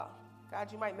God,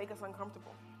 you might make us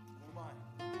uncomfortable.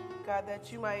 God,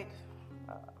 that you might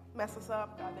mess us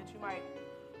up. God, that you might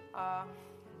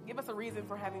give us a reason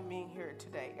for having me here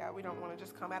today. God, we don't want to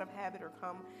just come out of habit or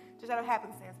come just out of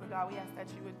happenstance, but God, we ask that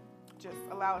you would just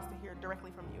allow us to hear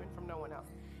directly from you and from no one else.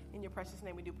 In your precious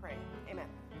name we do pray. Amen.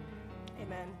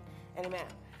 Amen and amen.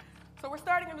 So we're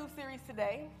starting a new series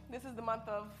today. This is the month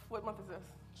of, what month is this?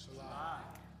 July.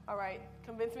 All right,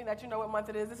 convince me that you know what month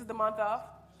it is. This is the month of?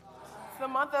 It's the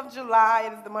month of July.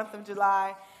 It is the month of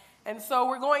July. And so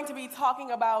we're going to be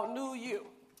talking about New You.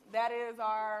 That is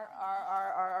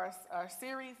our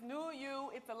series, New You.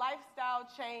 It's a lifestyle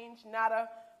change, not a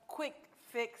quick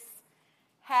fix.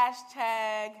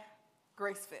 Hashtag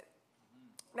GraceFit.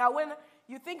 Now, when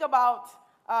you think about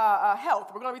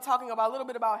health, we're going to be talking about a little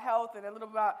bit about health and a little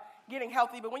bit about getting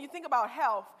healthy. But when you think about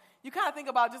health, you kind of think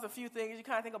about just a few things. You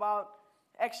kind of think about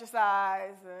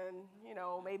exercise and,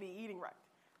 maybe eating right.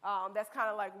 That's kind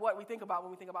of like what we think about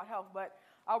when we think about health. But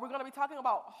we're going to be talking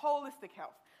about holistic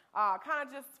health, kind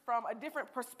of just from a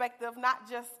different perspective, not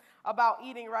just about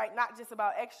eating right, not just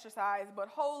about exercise, but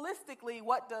holistically,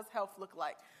 what does health look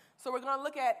like? So we're going to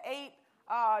look at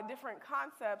 8 different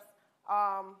concepts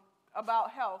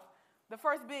about health. The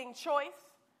first being choice,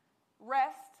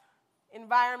 rest,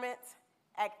 environment,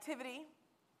 activity,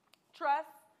 trust,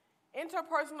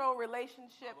 interpersonal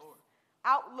relationships,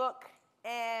 outlook,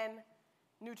 and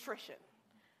nutrition.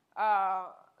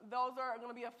 Those are going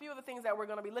to be a few of the things that we're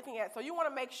going to be looking at. So you want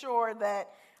to make sure that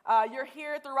you're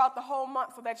here throughout the whole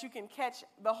month so that you can catch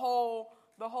the whole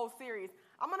series.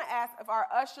 I'm going to ask if our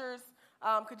ushers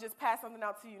could just pass something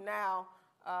out to you now.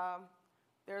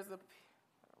 There's I don't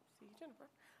see Jennifer.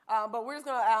 But we're just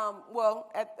going to,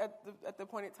 at the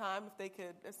appointed time, if they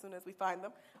could, as soon as we find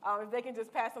them, if they can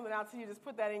just pass something out to you, just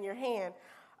put that in your hand.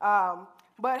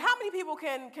 But how many people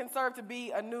can serve to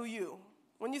be a new you?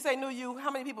 When you say new you, how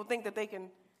many people think that they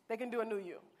can do a new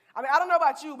you? I mean, I don't know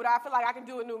about you, but I feel like I can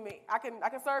do a new me. I can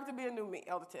serve to be a new me,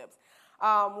 Elder Tibbs.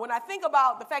 When I think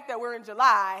about the fact that we're in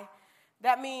July,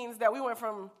 that means that we went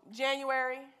from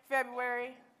January,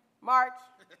 February, March,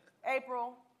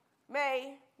 April,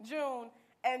 May, June,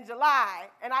 and July.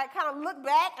 And I kind of look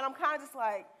back, and I'm kind of just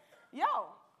like,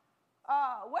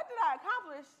 what did I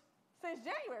accomplish since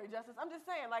January, Justice? I'm just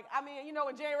saying,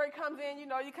 when January comes in,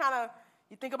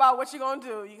 you think about what you're going to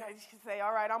do. You say,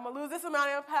 all right, I'm going to lose this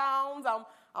amount of pounds.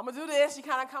 I'm going to do this. You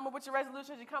kind of come up with your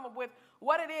resolutions. You come up with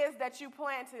what it is that you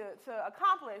plan to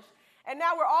accomplish. And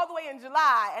now we're all the way in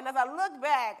July. And as I look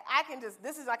back, I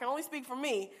can only speak for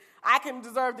me. I can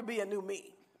deserve to be a new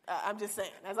me. I'm just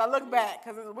saying. As I look back,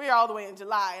 because we're all the way in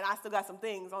July, and I still got some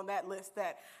things on that list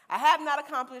that I have not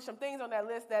accomplished, some things on that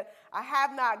list that I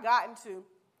have not gotten to,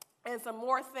 and some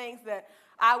more things that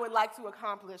I would like to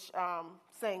accomplish,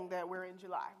 saying that we're in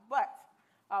July. But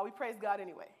we praise God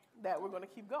anyway that we're going to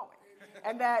keep going.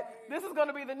 And that this is going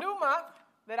to be the new month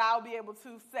that I'll be able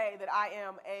to say that I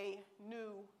am a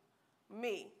new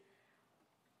me.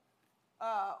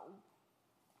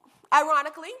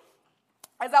 Ironically,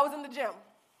 as I was in the gym,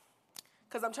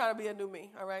 because I'm trying to be a new me,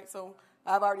 all right? So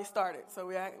I've already started.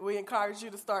 So we encourage you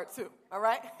to start too, all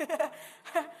right?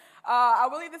 I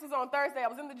believe this was on Thursday. I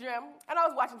was in the gym, and I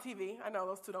was watching TV. I know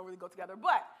those two don't really go together,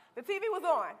 but the TV was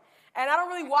on. And I don't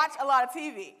really watch a lot of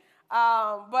TV.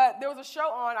 But there was a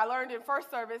show on. I learned in first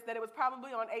service that it was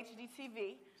probably on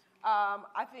HGTV.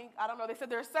 I don't know, they said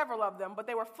there are several of them, but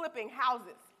they were flipping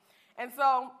houses. And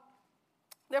so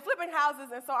they're flipping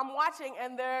houses, and so I'm watching,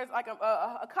 and there's like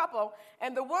a couple,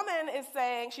 and the woman is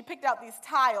saying she picked out these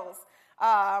tiles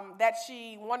that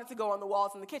she wanted to go on the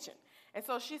walls in the kitchen. And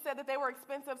so she said that they were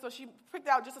expensive, so she picked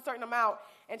out just a certain amount,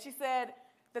 and she said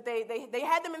that they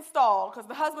had them installed, because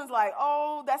the husband's like,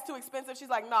 oh, that's too expensive. She's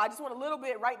like, no, I just want a little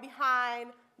bit right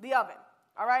behind the oven,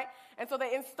 all right? And so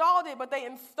they installed it, but they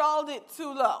installed it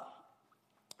too low.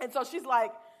 And so she's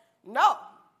like, no,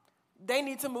 they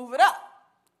need to move it up,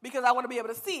 because I want to be able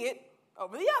to see it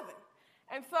over the oven.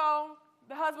 And so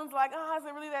the husband's like, is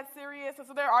it really that serious? And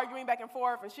so they're arguing back and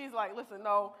forth, and she's like, listen,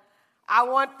 no, I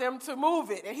want them to move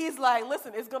it. And he's like,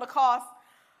 listen, it's going to cost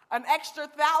an extra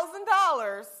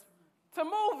 $1,000 to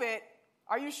move it.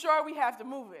 Are you sure we have to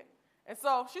move it? And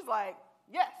so she's like,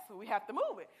 yes, we have to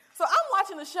move it. So I'm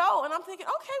watching the show, and I'm thinking,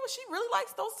 okay, well, she really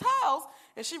likes those tiles,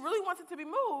 and she really wants it to be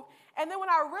moved. And then when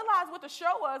I realized what the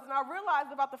show was, and I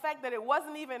realized about the fact that it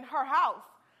wasn't even her house,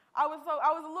 I was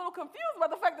a little confused about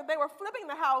the fact that they were flipping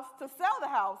the house to sell the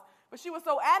house, but she was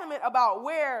so adamant about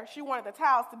where she wanted the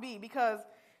tiles to be because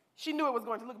she knew it was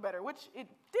going to look better, which it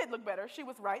did look better. She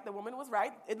was right. The woman was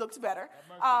right. It looked better.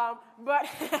 But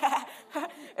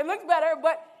it looked better,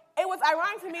 but it was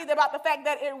ironic to me about the fact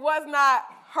that it was not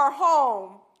her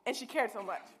home and she cared so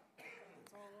much.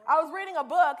 I was reading a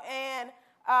book, and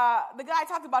the guy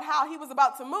talked about how he was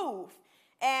about to move.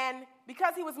 And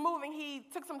because he was moving, he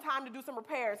took some time to do some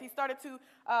repairs. He started to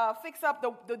fix up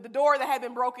the door that had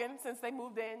been broken since they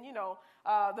moved in,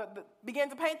 began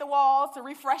to paint the walls, to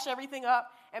refresh everything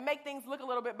up and make things look a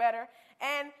little bit better.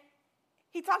 And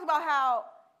he talked about how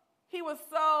he was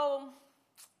so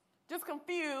just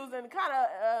confused and kind of,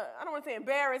 I don't want to say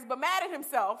embarrassed, but mad at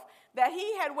himself that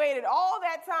he had waited all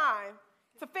that time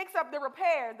to fix up the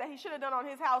repairs that he should have done on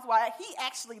his house while he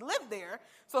actually lived there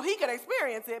so he could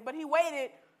experience it, but he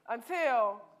waited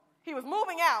until he was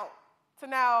moving out to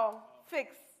now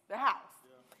fix the house.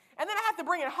 And then I have to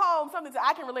bring it home, something that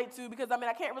I can relate to, because,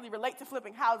 I can't really relate to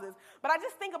flipping houses, but I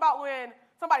just think about when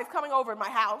somebody's coming over in my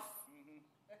house.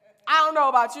 I don't know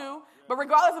about you, but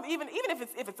regardless of even if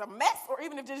it's a mess or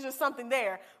even if there's just something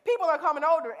there, people are coming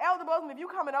over. Elder Bozeman, if you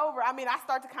coming over, I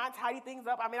start to kind of tidy things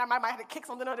up. I might have to kick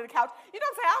something under the couch. You know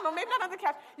what I'm saying? I don't know, maybe not under the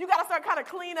couch. You got to start kind of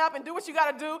clean up and do what you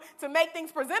got to do to make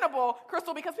things presentable,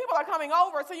 Crystal, because people are coming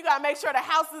over, so you got to make sure the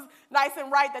house is nice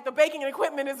and right, that the baking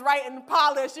equipment is right and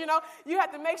polished, You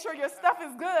have to make sure your stuff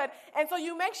is good, and so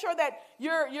you make sure that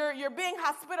you're being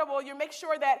hospitable. You make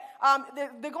sure that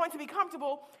they're going to be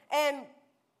comfortable. And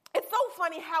it's so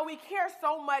funny how we care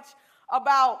so much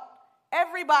about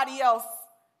everybody else,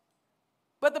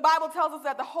 but the Bible tells us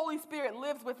that the Holy Spirit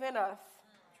lives within us,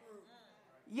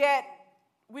 yet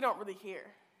we don't really care.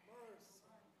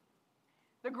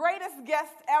 The greatest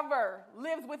guest ever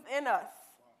lives within us,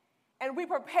 and we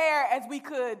prepare as we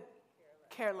could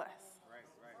care less.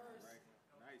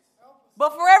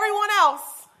 But for everyone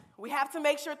else, we have to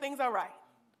make sure things are right.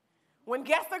 When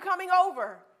guests are coming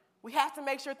over, we have to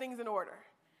make sure things are in order.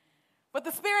 But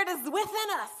the Spirit is within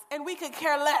us, and we could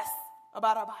care less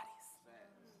about our bodies.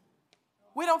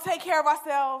 We don't take care of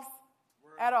ourselves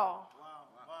at all.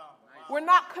 We're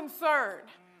not concerned.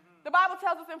 The Bible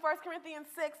tells us in 1 Corinthians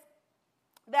 6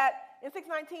 that in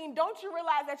 6:19, don't you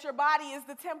realize that your body is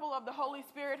the temple of the Holy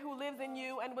Spirit who lives in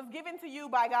you and was given to you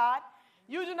by God?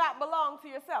 You do not belong to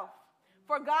yourself.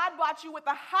 For God bought you with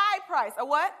a high price. A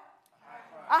what?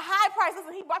 A high price.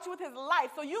 Listen, he bought you with his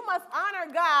life. So you must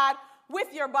honor God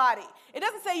with your body. It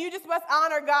doesn't say you just must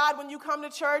honor God when you come to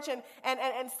church and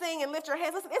sing and lift your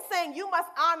hands. Listen, it's saying you must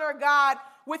honor God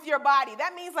with your body.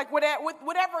 That means like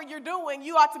whatever you're doing,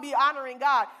 you ought to be honoring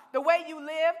God. The way you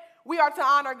live, we are to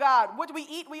honor God. What we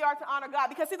eat, we are to honor God.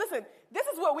 Because see, listen, this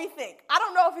is what we think. I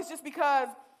don't know if it's just because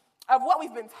of what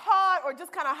we've been taught or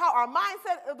just kind of how our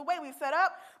mindset, the way we've set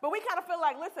up, but we kind of feel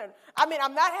like, listen, I'm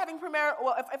not having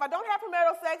if I don't have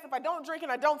premarital sex, if I don't drink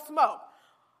and I don't smoke,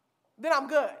 then I'm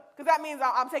good, because that means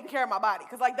I'm taking care of my body.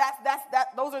 Because like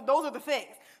those are the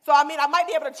things. So I might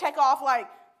be able to check off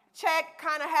check,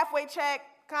 kind of halfway check,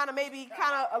 kind of maybe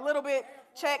kind of a little bit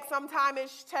check,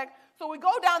 sometime-ish check. So we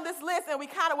go down this list and we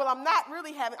kind of, I'm not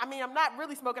really I'm not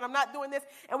really smoking, I'm not doing this,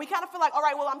 and we kind of feel like, all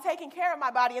right, well, I'm taking care of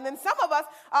my body. And then some of us,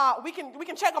 we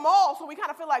can check them all, so we kind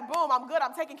of feel like, boom, I'm good,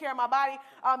 I'm taking care of my body.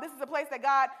 This is a place that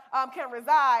God can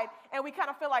reside, and we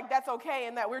kind of feel like that's okay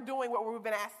and that we're doing what we've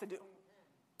been asked to do.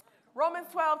 Romans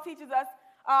 12 teaches us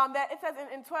that it says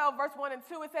in 12, verse 1 and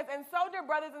 2, it says, and so, dear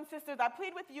brothers and sisters, I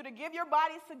plead with you to give your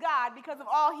bodies to God because of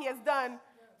all he has done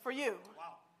for you.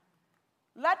 Wow.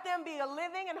 Let them be a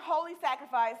living and holy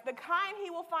sacrifice, the kind he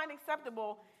will find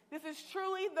acceptable. This is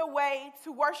truly the way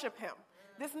to worship him.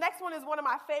 This next one is one of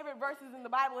my favorite verses in the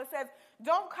Bible. It says,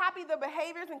 don't copy the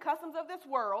behaviors and customs of this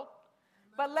world,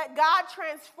 but let God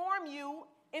transform you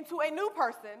into a new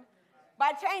person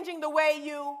by changing the way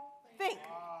you think.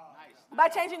 By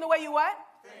changing the way you what?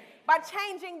 Think. By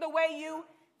changing the way you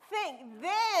think.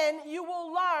 Then you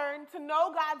will learn to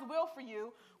know God's will for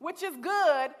you, which is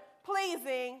good,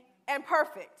 pleasing, and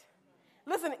perfect.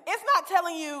 Listen, it's not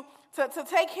telling you to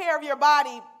take care of your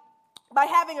body by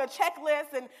having a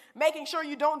checklist and making sure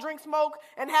you don't drink, smoke,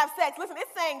 and have sex. Listen,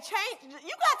 it's saying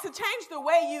you got to change the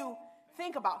way you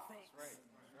think about things. That's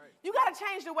right. You got to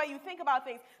change the way you think about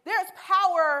things. There's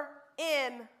power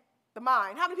in the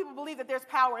mind. How many people believe that there's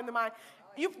power in the mind?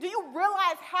 Do you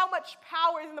realize how much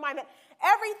power is in the mind? That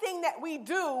everything that we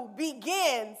do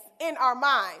begins in our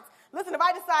minds. Listen, if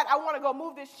I decide I want to go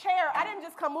move this chair, I didn't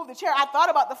just come move the chair. I thought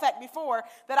about the fact before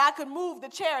that I could move the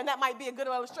chair, and that might be a good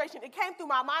illustration. It came through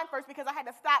my mind first because I had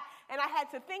to stop and I had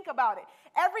to think about it.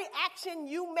 Every action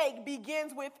you make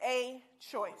begins with a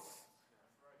choice.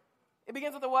 It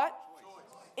begins with a what?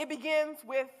 It begins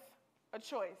with a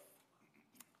choice.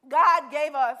 God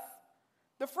gave us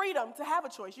the freedom to have a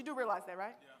choice. You do realize that,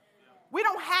 right? Yeah. We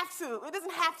don't have to. It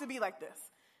doesn't have to be like this.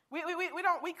 We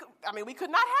could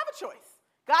not have a choice.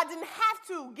 God didn't have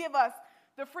to give us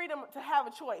the freedom to have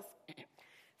a choice.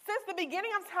 Since the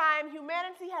beginning of time,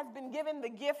 humanity has been given the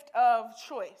gift of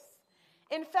choice.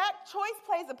 In fact, choice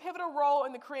plays a pivotal role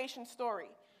in the creation story.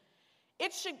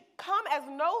 It should come as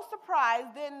no surprise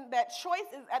then that choice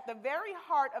is at the very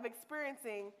heart of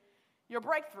experiencing your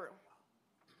breakthrough.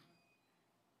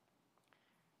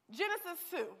 Genesis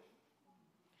 2.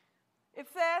 It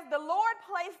says, the Lord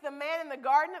placed the man in the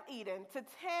Garden of Eden to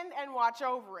tend and watch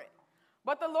over it.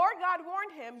 But the Lord God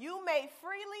warned him, you may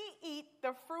freely eat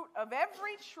the fruit of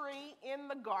every tree in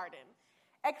the garden,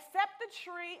 except the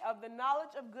tree of the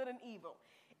knowledge of good and evil.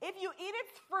 If you eat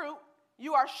its fruit,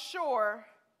 you are sure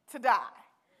to die.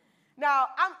 Now,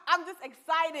 I'm just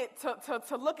excited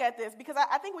to look at this because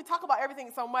I think we talk about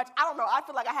everything so much. I don't know. I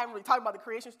feel like I haven't really talked about the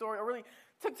creation story or really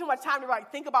took too much time to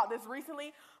like think about this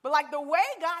recently. But like the way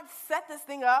God set this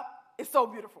thing up is so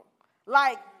beautiful.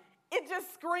 Like it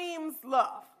just screams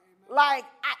love. Like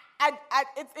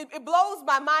it blows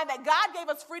my mind that God gave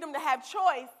us freedom to have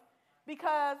choice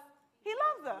because He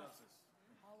loves us.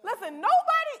 Listen,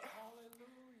 nobody.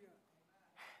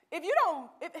 If you don't,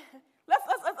 let's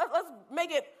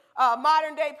make it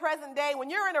modern day, present day. When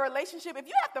you're in a relationship, if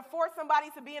you have to force somebody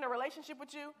to be in a relationship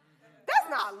with you, that's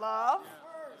not love.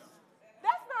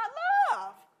 That's not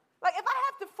love. Like if I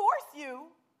have to force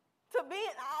you to be,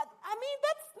 I mean,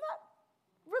 that's not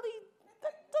really,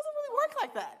 that doesn't really work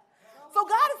like that. So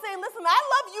God is saying, listen, I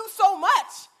love you so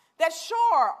much that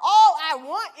sure, all I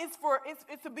want is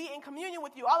to be in communion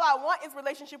with you. All I want is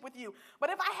relationship with you. But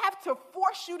if I have to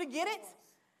force you to get it,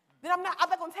 then I'm not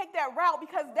going to take that route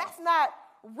because that's not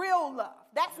real love.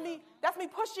 That's me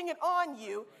pushing it on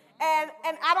you. And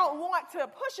I don't want to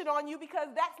push it on you because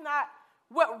that's not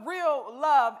what real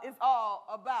love is all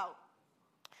about.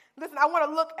 Listen, I want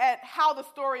to look at how the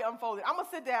story unfolded. I'm going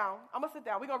to sit down.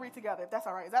 We're going to read together, if that's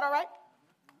all right. Is that all right?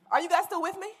 Are you guys still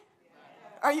with me?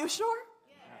 Are you sure?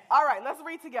 All right, let's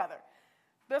read together.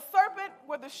 The serpent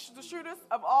were the shrewdest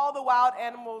of all the wild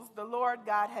animals the Lord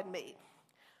God had made.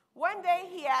 One day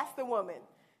he asked the woman,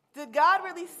 did God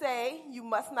really say you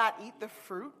must not eat the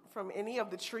fruit from any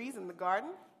of the trees in the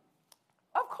garden?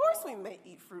 Of course we may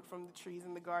eat fruit from the trees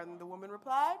in the garden, the woman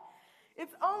replied.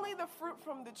 It's only the fruit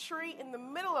from the tree in the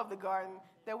middle of the garden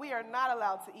that we are not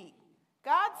allowed to eat.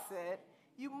 God said,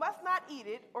 you must not eat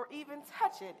it or even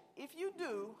touch it. If you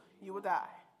do, you will die.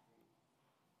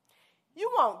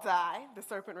 You won't die, the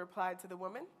serpent replied to the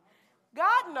woman.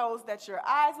 God knows that your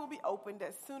eyes will be opened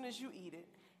as soon as you eat it,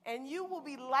 and you will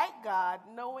be like God,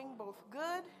 knowing both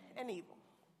good and evil.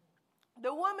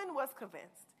 The woman was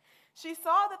convinced. She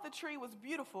saw that the tree was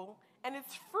beautiful and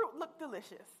its fruit looked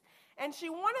delicious, and she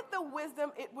wanted the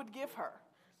wisdom it would give her.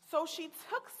 So she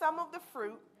took some of the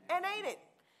fruit and ate it.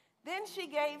 Then she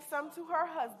gave some to her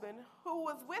husband who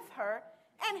was with her,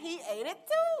 and he ate it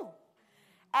too.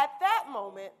 At that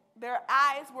moment, their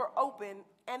eyes were open,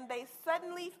 and they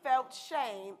suddenly felt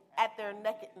shame at their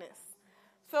nakedness.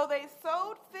 So they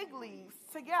sewed fig leaves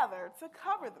together to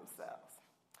cover themselves.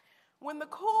 When the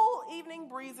cool evening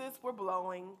breezes were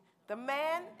blowing, the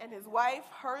man and his wife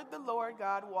heard the Lord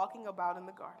God walking about in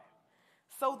the garden.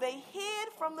 So they hid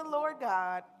from the Lord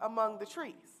God among the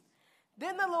trees.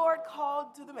 Then the Lord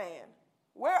called to the man,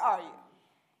 where are you?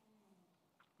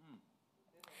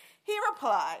 He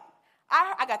replied,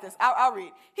 I got this, I'll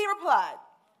read. He replied,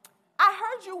 I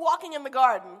heard you walking in the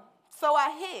garden, so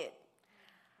I hid.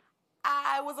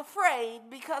 I was afraid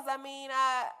because, I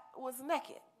was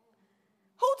naked.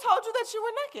 Who told you that you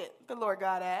were naked? The Lord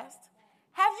God asked.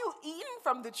 Have you eaten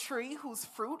from the tree whose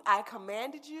fruit I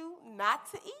commanded you not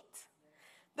to eat?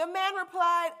 The man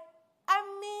replied,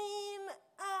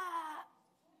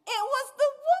 it was the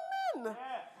woman.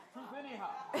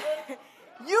 Yeah.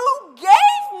 You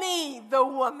gave me the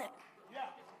woman. Yeah.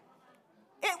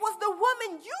 It was the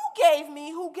woman you gave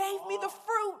me who gave me the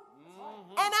fruit,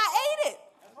 and I ate it.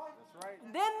 That's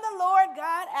right. Then the Lord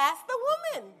God asked the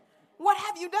woman, what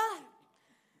have you done?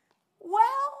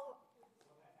 Well,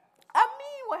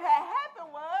 what had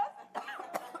happened was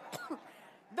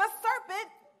the serpent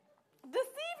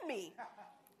deceived me.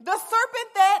 The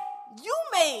serpent that you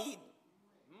made.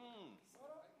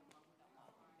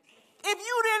 If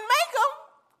you didn't make him,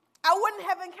 I wouldn't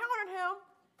have encountered him,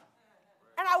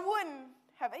 and I wouldn't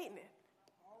have eaten it.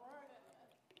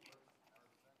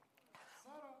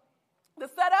 The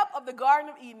setup of the Garden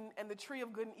of Eden and the tree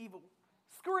of good and evil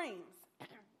screams.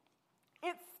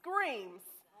 It screams.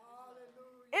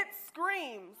 It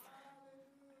screams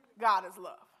God is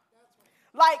love.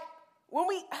 Like, when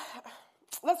we,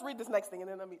 let's read this next thing, and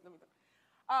then let me.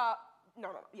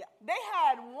 They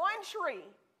had one tree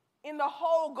in the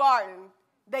whole garden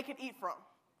they could eat from.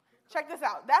 Check this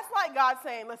out. That's like God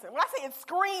saying, listen, when I say it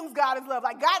screams God is love,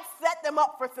 like God set them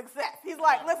up for success. He's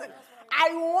like, listen,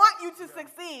 I want you to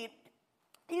succeed.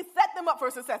 He set them up for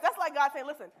success. That's like God saying,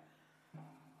 listen,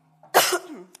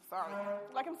 sorry.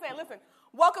 Like I'm saying, listen,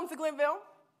 welcome to Glenville.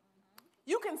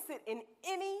 You can sit in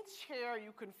any chair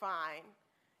you can find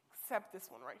except this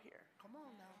one right here. Come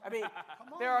on now. I mean,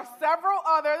 there are several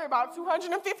other, about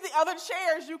 250 other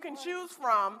chairs you can choose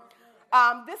from.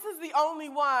 This is the only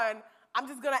one I'm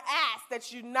just going to ask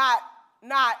that you not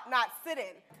sit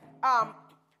in.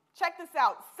 Check this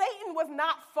out. Satan was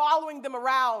not following them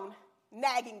around,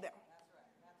 nagging them.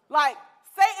 Like,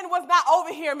 Satan was not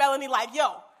over here, Melanie, like,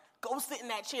 yo, go sit in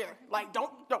that chair. Like, don't,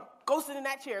 go sit in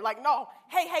that chair. Like, no,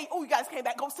 hey, oh, you guys came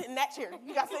back, go sit in that chair.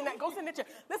 You guys go sit in that chair.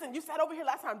 Listen, you sat over here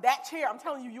last time, that chair, I'm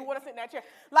telling you, you want to sit in that chair.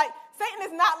 Like,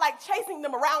 Satan is not, like, chasing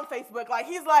them around Facebook. Like,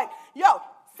 he's like, yo,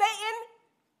 Satan,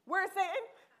 where is Satan?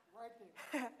 Right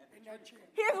there, in that chair.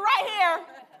 He's right here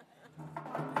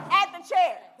at the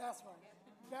chair. That's right.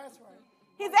 That's right.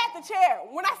 He's at the chair.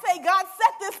 When I say God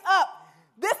set this up,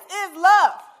 this is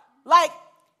love. Like,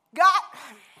 God,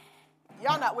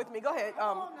 y'all not with me. Go ahead.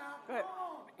 Go ahead.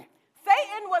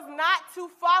 Satan was not to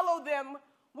follow them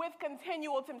with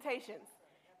continual temptations.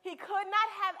 He could not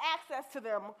have access to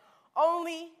them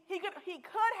only, he could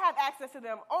have access to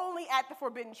them only at the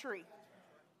forbidden tree.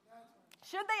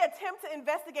 Should they attempt to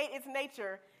investigate its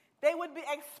nature, they would be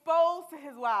exposed to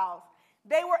his wiles.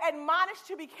 They were admonished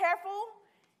to be careful,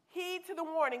 heed to the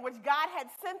warning which God had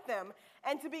sent them,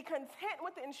 and to be content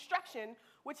with the instruction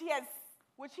which he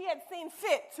had seen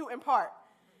fit to impart.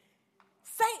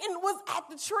 Satan was at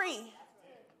the tree.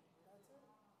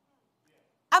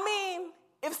 I mean,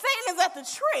 if Satan is at the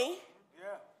tree,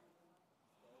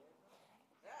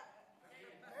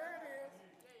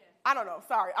 I don't know.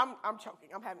 Sorry, I'm choking.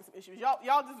 I'm having some issues.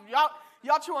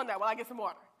 Y'all chew on that while I get some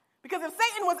water. Because if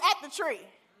Satan was at the tree,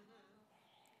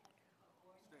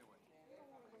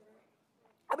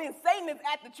 I mean, Satan is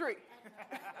at the tree.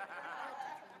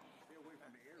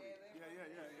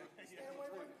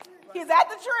 He's at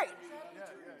the tree.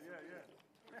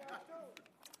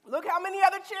 Look how many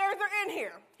other chairs are in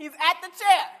here. He's at the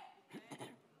chair.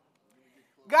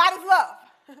 God is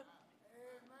love.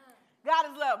 God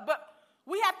is love. But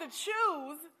we have to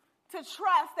choose to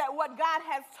trust that what God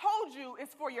has told you is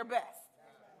for your best.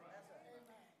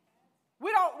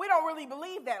 We don't really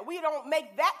believe that. We don't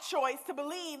make that choice to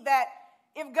believe that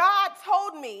if God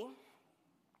told me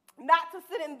not to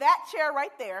sit in that chair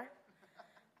right there,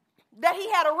 that he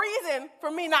had a reason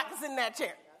for me not to sit in that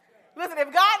chair. Listen,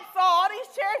 if God saw all these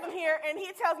chairs in here and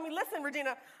he tells me, listen,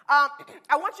 Regina,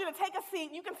 I want you to take a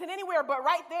seat. You can sit anywhere, but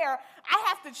right there, I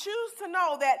have to choose to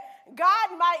know that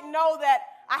God might know that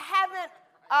I haven't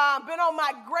been on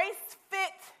my Grace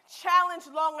Fit challenge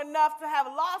long enough to have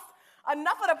lost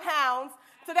enough of the pounds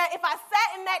so that if I sat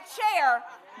in that chair,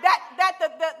 that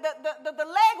the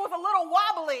leg was a little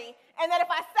wobbly, and that if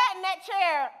I sat in that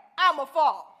chair, I'm a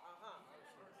fall.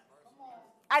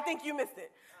 I think you missed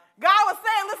it. God was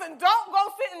saying, listen, don't go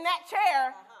sit in that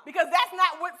chair because that's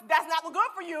not what's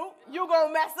good for you. You're going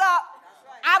to mess up.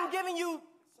 I'm giving you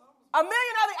a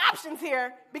million other options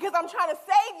here because I'm trying to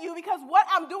save you, because what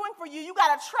I'm doing for you, you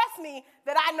got to trust me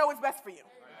that I know is best for you.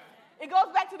 It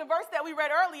goes back to the verse that we read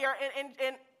earlier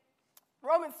in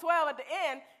Romans 12 at the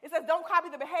end. It says, don't copy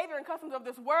the behavior and customs of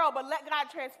this world, but let God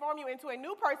transform you into a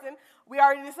new person. We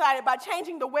already decided by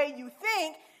changing the way you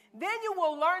think, then you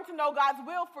will learn to know God's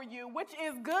will for you, which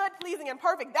is good, pleasing, and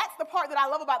perfect. That's the part that I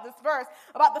love about this verse,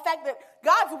 about the fact that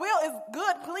God's will is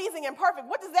good, pleasing, and perfect.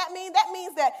 What does that mean? That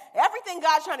means that everything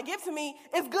God's trying to give to me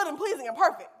is good and pleasing and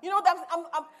perfect. You know what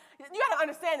you got to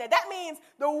understand that. That means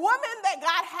the woman that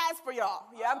God has for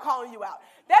y'all, I'm calling you out.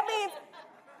 That means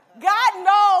God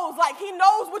knows, like he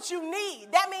knows what you need.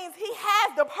 That means he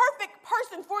has the perfect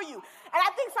person for you. And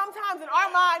I think sometimes in our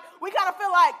mind, we kind of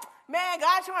feel like, man,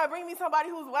 God's trying to bring me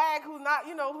somebody who's wag, who's not,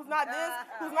 who's not this,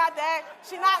 who's not that.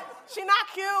 She not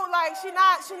cute, like she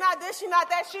not this, she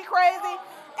not that, she crazy.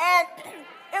 And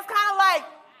it's kind of like,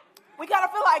 we kind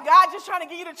of feel like God's just trying to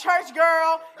get you to church,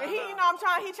 girl. And he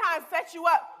trying to set you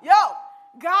up. Yo,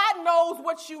 God knows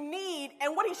what you need,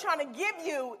 and what he's trying to give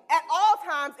you at all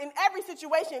times in every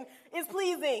situation is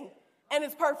pleasing and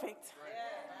is perfect.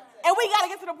 And we got to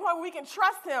get to the point where we can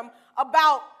trust him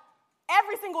about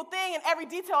every single thing and every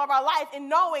detail of our life, and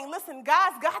knowing, listen,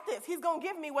 God's got this. He's going to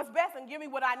give me what's best and give me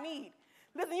what I need.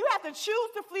 Listen, you have to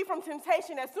choose to flee from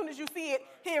temptation as soon as you see it,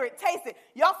 hear it, taste it.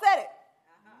 Y'all said it.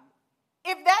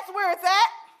 If that's where it's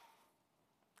at,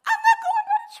 I'm not going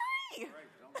by the tree.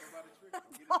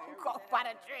 Don't go by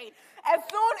the tree. As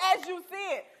soon as you see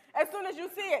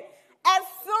it. As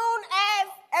soon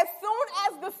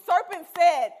as the serpent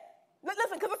said,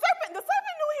 listen, because the serpent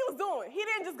knew what he was doing. He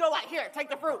didn't just go like, here, take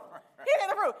the fruit. He didn't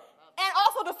take the fruit. And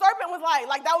also the serpent was like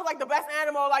that was like the best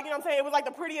animal, like, you know what I'm saying? It was like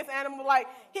the prettiest animal. Like,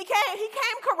 he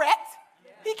came correct.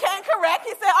 He came correct.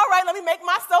 He said, all right, let me make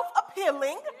myself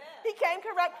appealing. He came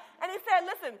correct. And he said,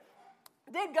 listen,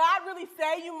 did God really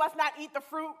say you must not eat the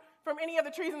fruit from any of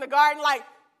the trees in the garden? Like,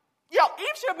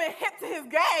 Eve should have been hip to his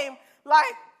game.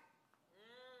 Like,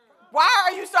 why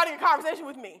are you starting a conversation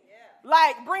with me?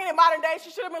 Like, bringing it modern day, she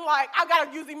should have been like, I got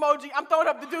to use emoji. I'm throwing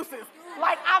up the deuces.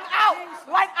 Like, I'm out.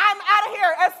 Like, I'm out of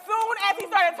here. As soon as he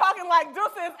started talking like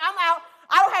deuces, I'm out.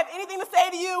 I don't have anything to say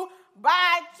to you.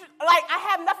 Bye. Like, I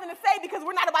have nothing to say because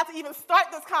we're not about to even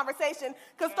start this conversation,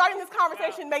 because starting this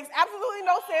conversation makes absolutely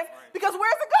no sense, because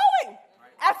where's it going?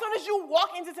 As soon as you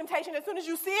walk into temptation, as soon as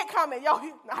you see it coming, you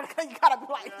gotta be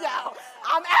like,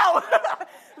 I'm out.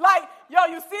 Like,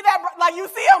 you see that, like, you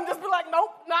see him, just be like, nope,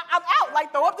 I'm out.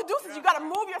 Like, throw up the deuces. You gotta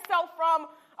move yourself from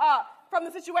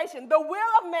the situation. The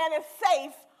will of man is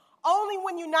safe only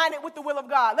when united with the will of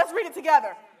God. Let's read it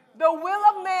together. The will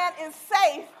of man is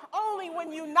safe only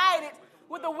when united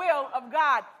with the will of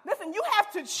God. Listen, you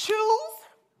have to choose.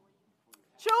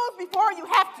 Choose before you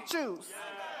have to choose.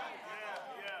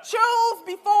 Choose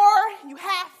before you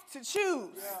have to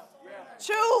choose.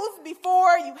 Choose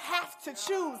before you have to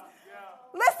choose.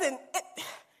 Listen,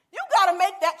 you got to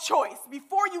make that choice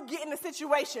before you get in a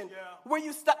situation where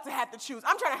you stuck to have to choose.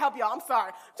 I'm trying to help y'all. I'm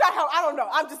sorry. I'm trying to help. I don't know.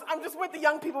 I'm just with the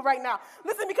young people right now.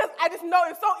 Listen, because I just know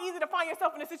it's so easy to find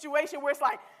yourself in a situation where it's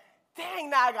like,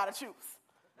 dang, now I got to choose.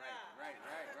 Right.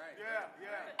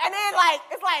 Yeah. And then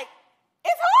it's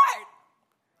hard.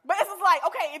 But it's just like,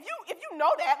 okay, if you know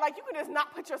that, like, you can just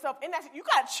not put yourself in that. You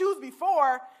got to choose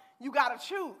before you got to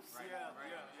choose. Right.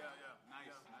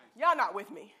 Nice. Y'all not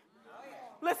with me.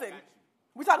 Listen,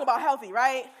 we're talking about healthy,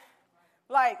 right?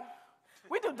 Like,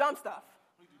 we do dumb stuff.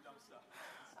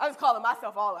 I just calling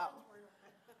myself all out.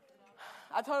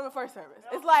 I told him in first service.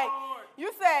 It's like,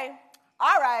 you say,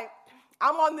 all right,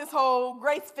 I'm on this whole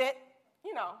grace fit,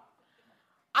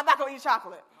 I'm not going to eat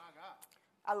chocolate.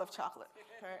 I love chocolate,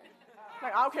 right?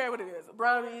 Like, I don't care what it is.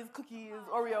 Brownies, cookies,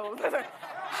 Oreos. Okay.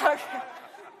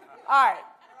 All right.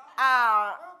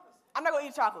 I'm not going to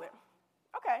eat chocolate.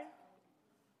 Okay.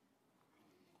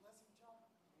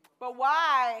 But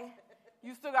why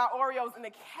you still got Oreos in the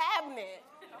cabinet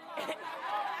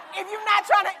if you're not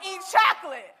trying to eat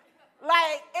chocolate?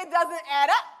 Like, it doesn't add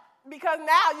up, because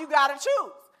now you got to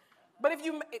choose. But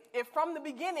if from the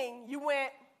beginning you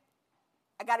went,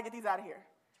 I got to get these out of here,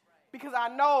 because I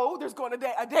know there's going to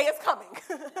a day is coming.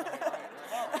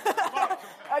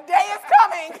 A day is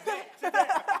coming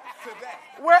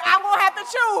where I'm going to have to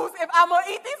choose if I'm going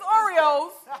to eat these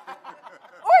Oreos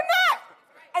or not.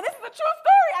 And this is a true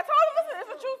story. I told him, listen,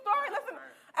 it's a true story. Listen.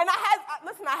 And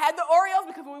I had the Oreos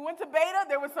because when we went to Beta,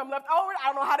 there was some left over.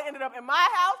 I don't know how they ended up in my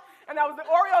house. And the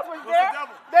Oreos were there.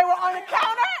 They were on the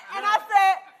counter. And I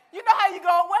said, you know how you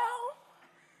go, well,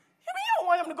 you don't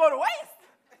want them to go to waste.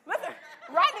 Listen,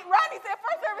 Rodney said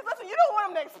first service, listen, you don't want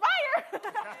them to expire.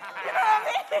 You know what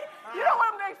I mean? You don't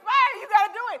want them to expire. You got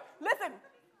to do it. Listen,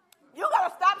 you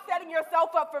got to stop setting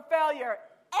yourself up for failure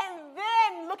and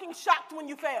then looking shocked when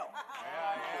you fail.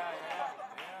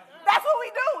 That's what we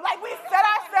do. Like, we set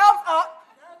ourselves up,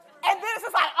 and then it's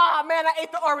just like, oh, man, I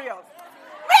ate the Oreos.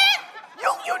 Man, you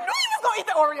knew you was going to eat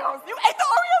the Oreos. You ate the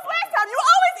Oreos last time. You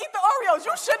always eat the Oreos.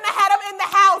 You shouldn't have had them in the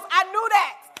house. I knew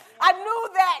that.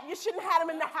 You shouldn't have them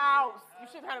in the house. You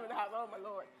shouldn't have them in the house. Oh, my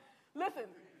Lord. Listen.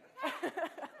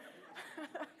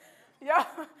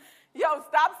 Yo,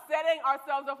 stop setting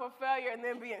ourselves up for failure and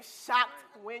then being shocked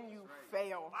when you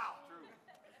fail.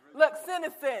 Look, sin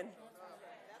is sin.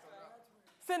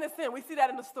 Sin is sin. We see that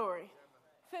in the story.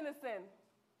 Sin is sin.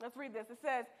 Let's read this. It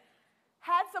says,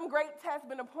 had some great test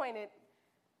been appointed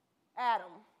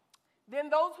Adam, then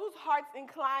those whose hearts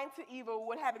inclined to evil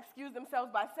would have excused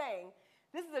themselves by saying,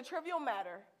 this is a trivial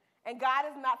matter, and God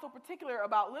is not so particular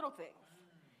about little things.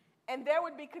 And there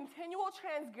would be continual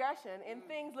transgression in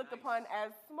things looked upon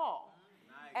as small,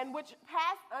 and which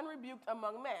pass unrebuked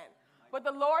among men. But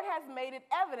the Lord has made it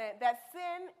evident that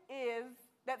sin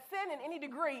in any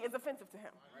degree is offensive to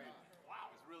him.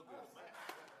 Wow, it's real good.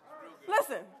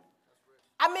 Listen,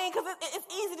 I mean, because it's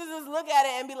easy to just look at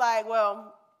it and be like,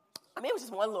 well, I mean, it was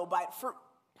just one little bite of fruit.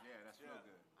 Yeah, that's real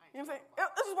good. You know what I'm saying?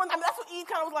 It's just one. I mean, that's what Eve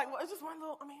kind of was like. Well, it's just one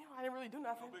little. I mean, I didn't really do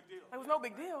nothing. No big deal. It was no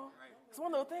big deal. Right. It's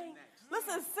one little thing.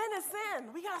 Listen, sin is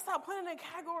sin. We gotta stop putting it in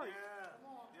categories.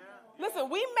 Yeah. Listen,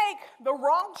 we make the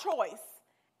wrong choice,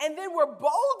 and then we're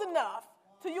bold enough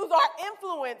to use our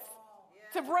influence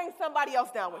to bring somebody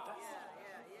else down with us.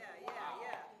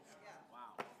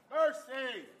 Wow.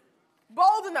 Mercy.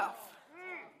 Bold enough.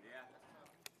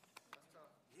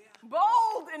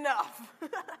 Bold enough.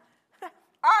 All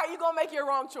right, you're going to make your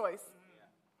wrong choice.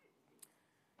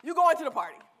 You going to the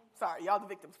party. Sorry, y'all the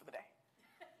victims for the day.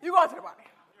 You going to the party.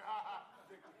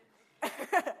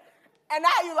 And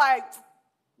now you like,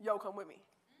 yo, come with me.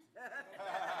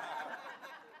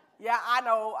 Yeah, I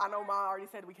know Mom already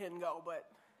said we couldn't go, but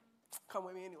come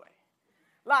with me anyway.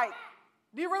 Like,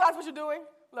 do you realize what you're doing?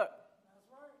 Look.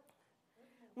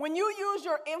 When you use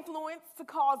your influence to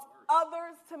cause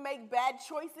others to make bad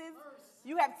choices,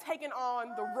 you have taken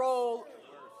on the role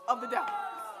of the devil.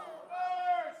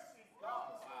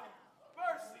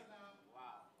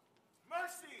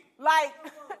 Mercy. Like,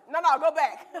 no, go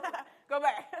back. Go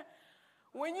back.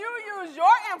 When you use your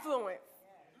influence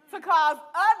to cause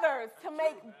others to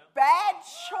make bad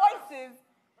choices,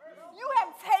 you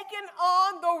have taken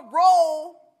on the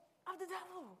role of the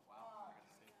devil.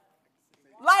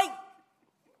 Like,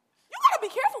 you got to be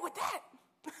careful with that.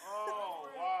 Oh,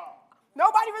 wow.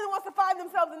 Nobody really wants to find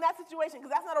themselves in that situation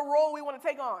because that's not a role we want to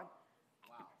take on.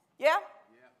 Wow. Yeah?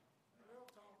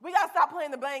 We got to stop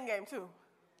playing the blame game, too.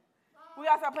 We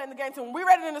got to stop playing the game, too. When we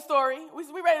read it in the story, we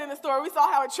read it in the story, we saw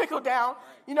how it trickled down.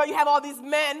 You know, you have all these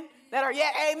men that are,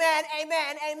 yeah, amen,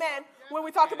 amen, amen. When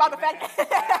we talked about the fact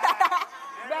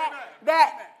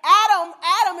that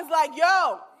Adam is like,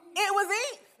 yo, it was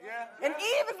Eve. And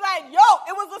Eve is like, yo,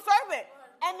 it was the serpent.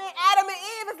 And then Adam and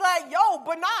Eve is like, yo,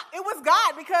 but not. It was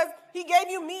God because he gave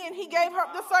you me and he gave her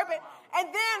the serpent.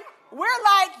 And then we're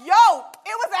like, yo,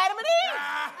 it was Adam and Eve.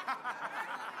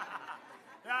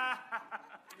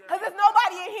 Because there's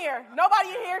nobody in here. Nobody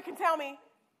in here can tell me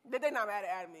that they're not mad at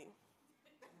Adam and Eve.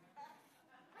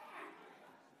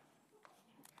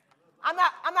 I'm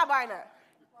not buying that.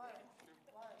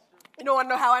 You don't want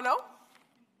to know how I know?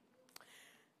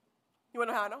 You want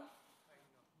to know how I know?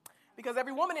 Because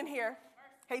every woman in here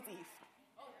hates Eve.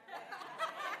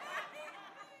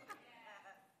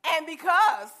 And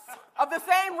because of the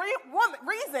same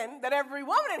reason that every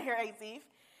woman in here hates Eve,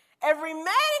 every man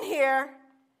in here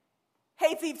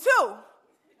hates Eve too.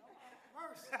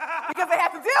 Because they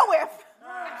have to deal with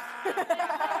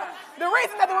the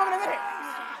reason that the woman is in here.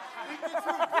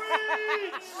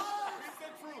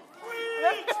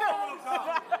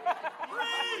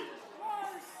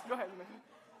 Go ahead, man.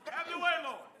 Have your way,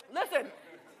 Lord. Listen,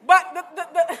 but the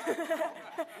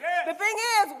thing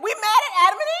is, we mad at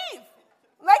Adam and Eve.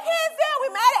 Like, hands down, we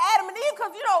mad at Adam and Eve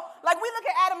because, you know, like we look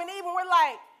at Adam and Eve and we're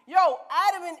like, yo,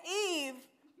 Adam and Eve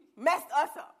messed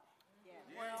us up.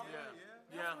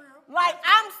 Yeah. Like,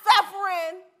 I'm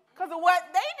suffering because of what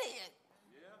they did.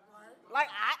 Like,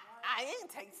 I didn't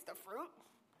taste the fruit.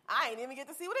 I ain't even get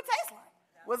to see what it tastes like.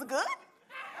 Was it good?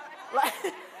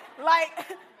 Like,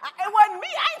 it wasn't me.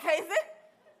 I ain't taste it.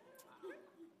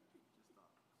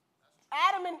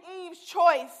 Adam and Eve's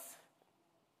choice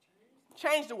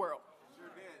changed the world.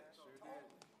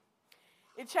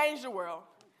 It changed the world.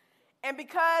 And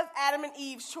because Adam and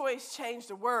Eve's choice changed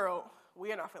the world,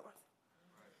 we in our feelings.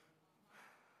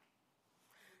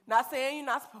 Not saying you're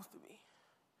not supposed to be.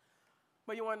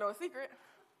 But you want to know a secret?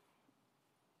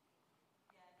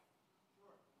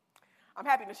 I'm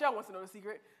happy Michelle wants to know the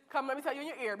secret. Come, let me tell you in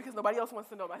your ear because nobody else wants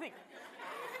to know my secret.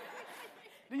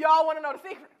 Do y'all want to know the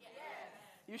secret?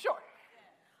 You sure?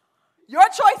 Your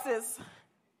choices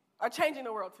are changing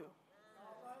the world too.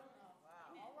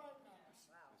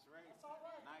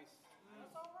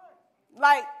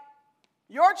 Like,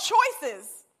 your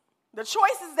choices, the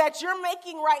choices that you're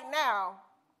making right now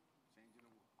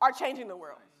are changing the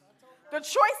world. The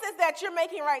choices that you're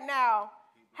making right now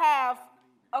have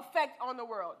effect on the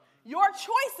world. Your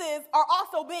choices are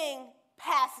also being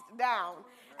passed down.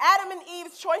 Adam and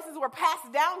Eve's choices were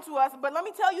passed down to us, but let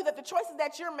me tell you that the choices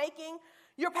that you're making,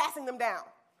 you're passing them down.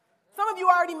 Some of you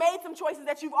already made some choices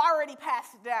that you've already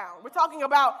passed down. We're talking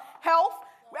about health.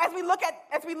 As we look at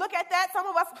that, some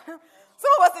of us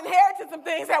inherited some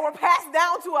things that were passed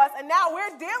down to us, and now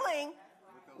we're dealing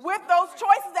with those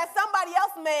choices that somebody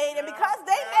else made, and because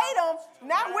they made them,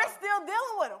 now we're still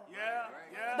dealing with them.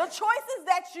 The choices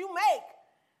that you make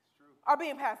are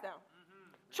being passed down.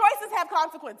 Choices have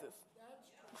consequences.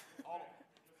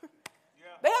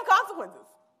 They have consequences.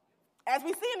 As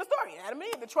we see in the story, Adam and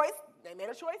Eve, they made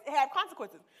a choice, it had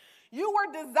consequences. You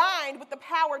were designed with the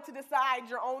power to decide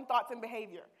your own thoughts and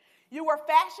behavior. You were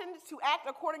fashioned to act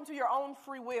according to your own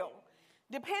free will.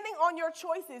 Depending on your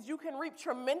choices, you can reap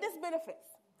tremendous benefits.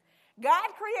 God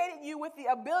created you with the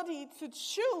ability to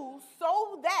choose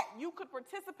so that you could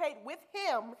participate with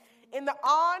Him in the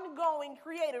ongoing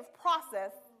creative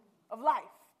process of life.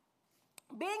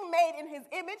 Being made in His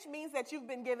image means that you've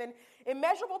been given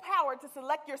immeasurable power to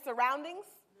select your surroundings,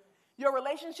 your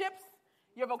relationships,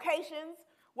 your vocations,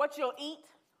 what you'll eat,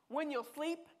 when you'll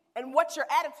sleep, and what your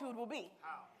attitude will be.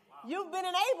 You've been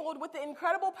enabled with the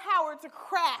incredible power to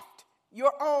craft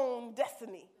your own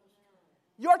destiny.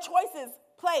 Your choices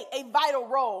play a vital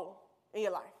role in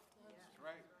your life.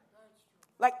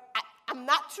 Like, I'm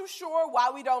not too sure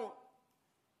why we don't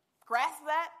grasp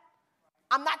that.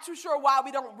 I'm not too sure why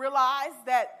we don't realize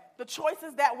that the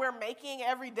choices that we're making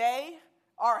every day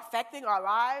are affecting our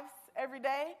lives every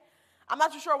day. I'm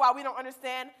not too sure why we don't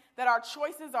understand that our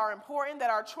choices are important, that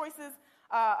our choices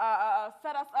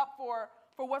set us up for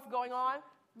what's going on.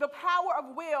 The power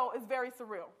of will is very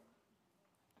surreal.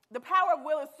 The power of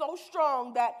will is so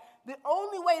strong that the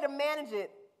only way to manage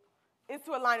it is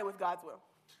to align it with God's will.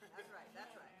 That's right.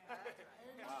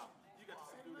 Wow. You got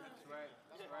to do that.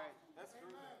 That's right. That's true.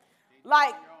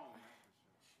 Like,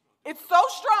 it's so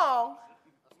strong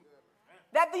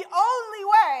that the only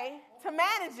way to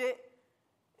manage it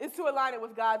is to align it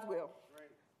with God's will.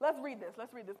 Let's read this.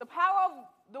 The power of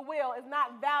the will is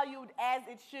not valued as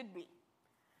it should be.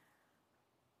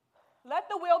 Let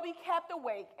the will be kept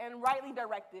awake and rightly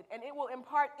directed, and it will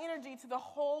impart energy to the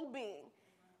whole being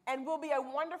and will be a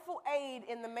wonderful aid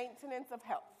in the maintenance of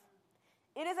health.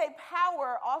 It is a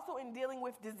power also in dealing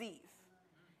with disease.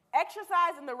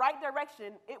 Exercised in the right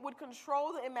direction, it would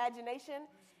control the imagination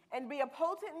and be a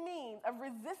potent means of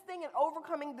resisting and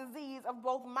overcoming disease of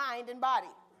both mind and body.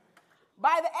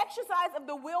 By the exercise of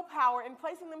the willpower and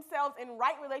placing themselves in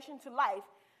right relation to life,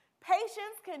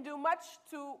 patients can do much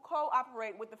to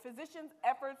cooperate with the physician's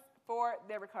efforts for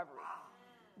their recovery.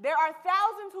 There are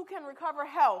thousands who can recover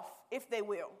health if they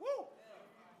will.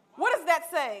 What is that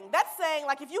saying? That's saying,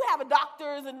 like, if you have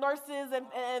doctors and nurses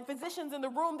and physicians in the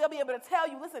room, they'll be able to tell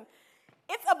you, listen,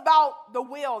 it's about the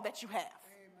will that you have.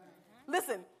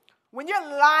 Listen, when you're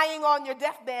lying on your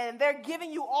deathbed and they're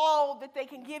giving you all that they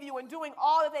can give you and doing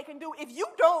all that they can do, if you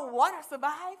don't want to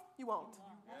survive, you won't.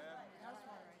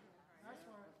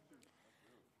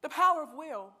 The power of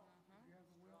will.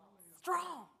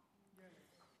 Strong.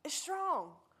 It's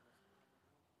strong.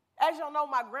 As y'all know,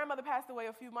 my grandmother passed away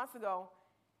a few months ago,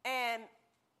 and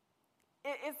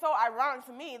it's so ironic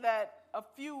to me that a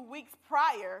few weeks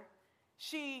prior,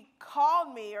 she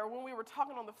called me, or when we were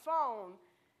talking on the phone,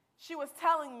 she was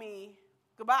telling me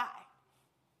goodbye.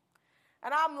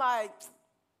 And I'm like,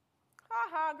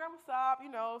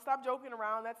 grandma, stop joking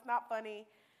around. That's not funny.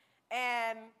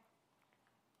 And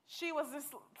she was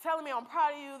just telling me, I'm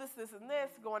proud of you, this, and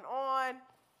this going on.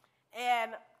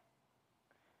 And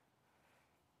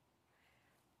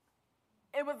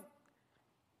it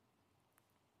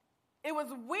was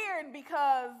weird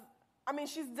because,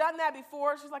 she's done that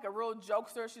before. She's like a real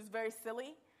jokester. She's very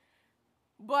silly.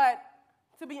 But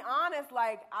to be honest,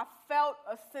 like, I felt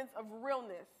a sense of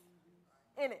realness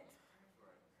in it.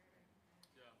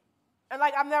 And,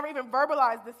 like, I've never even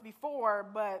verbalized this before,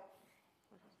 but,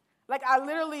 like, I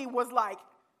literally was like,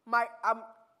 I'm,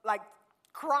 like,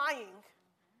 crying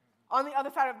on the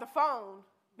other side of the phone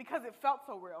because it felt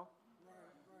so real.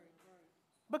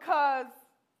 Because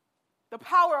the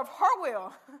power of her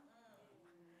will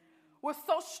was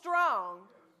so strong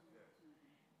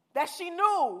that she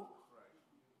knew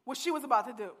what she was about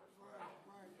to do.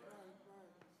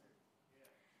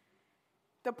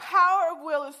 The power of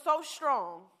will is so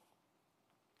strong.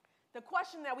 The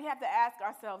question that we have to ask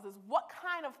ourselves is, what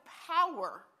kind of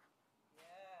power?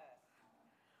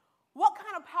 What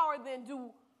kind of power then do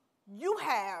you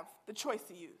have the choice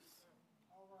to use?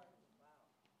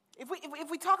 If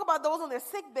we talk about those on their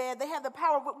sick bed, they have the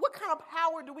power. What kind of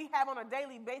power do we have on a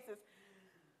daily basis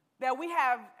that we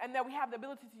have and that we have the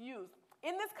ability to use?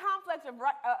 In this conflict of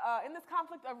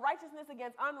righteousness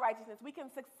against unrighteousness, we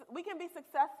can be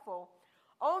successful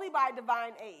only by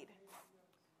divine aid.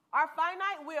 Our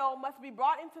finite will must be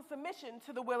brought into submission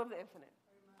to the will of the infinite.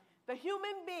 The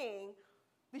human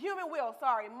will,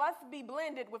 must be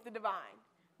blended with the divine.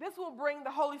 This will bring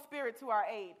the Holy Spirit to our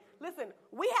aid. Listen,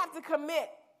 we have to commit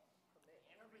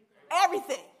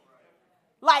everything,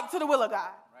 like, to the will of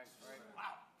God.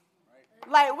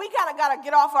 Like, we kind of got to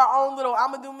get off our own little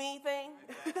I'ma do me thing.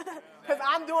 Because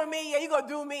I'm doing me, you're going to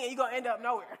do me, and you're going to end up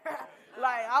nowhere.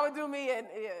 Like, I'ma do me, and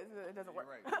it doesn't work.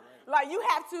 Like, you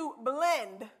have to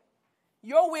blend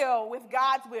your will with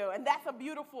God's will, and that's a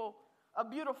beautiful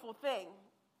thing.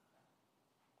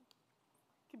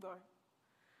 Keep going.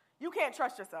 You can't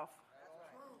trust yourself.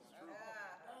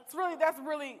 That's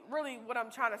really what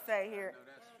I'm trying to say here.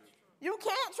 You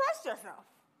can't trust yourself.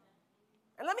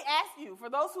 And let me ask you, for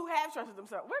those who have trusted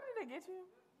themselves, where did they get you?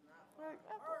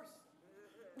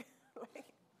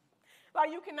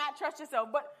 Like, you cannot trust yourself,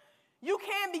 but you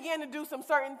can begin to do some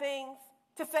certain things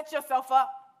to set yourself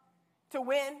up to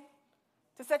win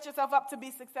to set yourself up to be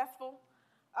successful.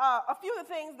 A few of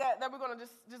the things that we're going to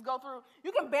just go through.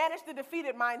 You can banish the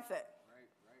defeated mindset.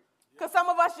 Because some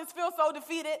of us just feel so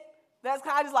defeated that it's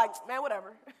kind of just like, man,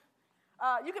 whatever.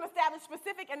 You can establish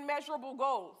specific and measurable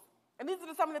goals. And these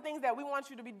are some of the things that we want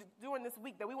you to be doing this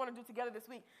week, that we want to do together this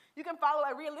week. You can follow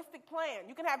a realistic plan.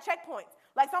 You can have checkpoints.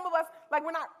 Like some of us, like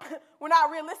we're not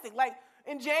realistic. Like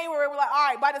in January, we're like, all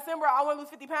right, by December, I want to lose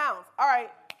 50 pounds. All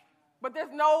right. But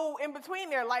there's no in between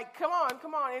there. Like, come on.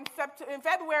 In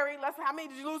February, how many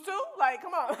did you lose 2? Like,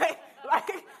 come on. like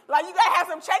you got to have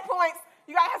some checkpoints.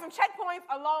 You got to have some checkpoints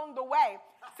along the way.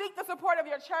 Seek the support of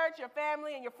your church, your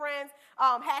family, and your friends.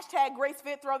 Hashtag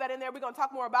GraceFit, throw that in there. We're going to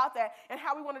talk more about that and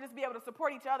how we want to just be able to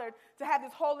support each other to have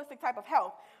this holistic type of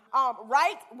health.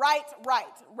 Write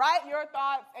your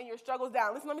thoughts and your struggles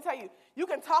down. Listen, let me tell you, you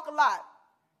can talk a lot,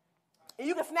 and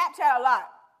you can Snapchat a lot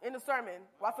in the sermon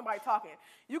while somebody's talking.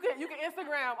 You can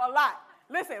Instagram a lot.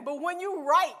 Listen, but when you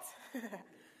write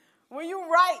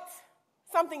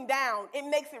something down, it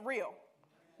makes it real.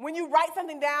 When you write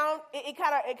something down, it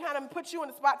kind of puts you in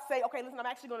the spot to say, okay, listen, I'm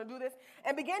actually going to do this.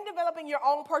 And begin developing your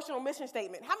own personal mission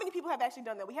statement. How many people have actually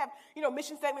done that? We have,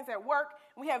 mission statements at work.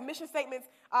 We have mission statements,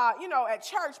 at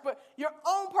church. But your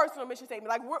own personal mission statement,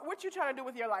 like what you trying to do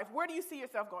with your life? Where do you see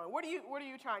yourself going? What are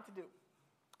you trying to do?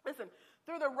 Listen,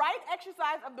 through the right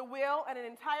exercise of the will, an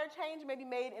entire change may be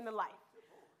made in the life.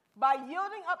 By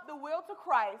yielding up the will to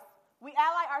Christ, we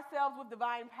ally ourselves with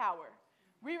divine power.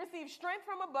 We receive strength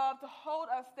from above to hold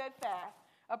us steadfast.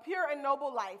 A pure and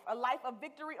noble life, a life of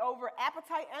victory over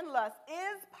appetite and lust,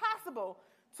 is possible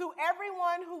to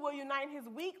everyone who will unite his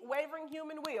weak, wavering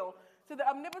human will to the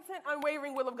omnipotent,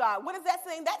 unwavering will of God. What is that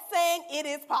saying? That's saying it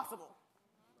is possible.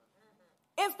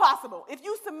 It's possible. If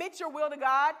you submit your will to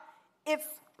God, it's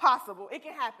possible. It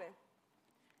can happen.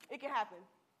 It can happen.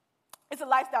 It's a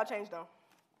lifestyle change, though.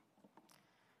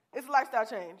 It's a lifestyle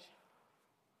change.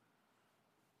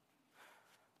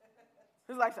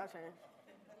 It's a lifestyle change.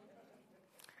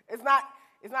 It's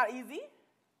not easy.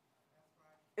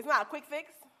 It's not a quick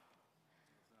fix.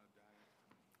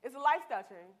 It's a lifestyle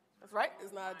change. That's right.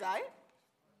 It's not a diet.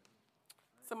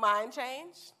 It's a mind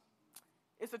change.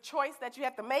 It's a choice that you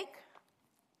have to make.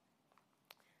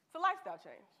 It's a lifestyle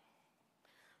change.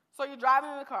 So you're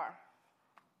driving in the car.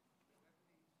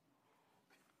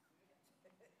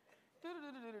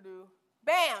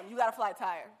 Bam, you got a flat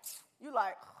tire. You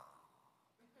like,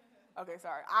 okay,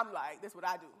 sorry. I'm like, this is what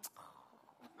I do.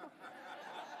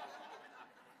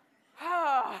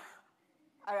 I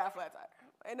got a flat tire.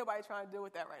 Ain't nobody trying to deal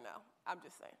with that right now. I'm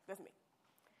just saying. That's me.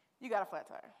 You got a flat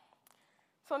tire.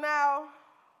 So now,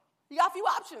 you got a few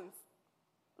options.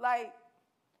 Like,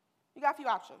 you got a few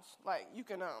options. Like, you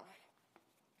can,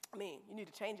 you need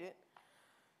to change it.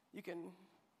 You can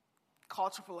call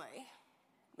AAA.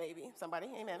 Maybe.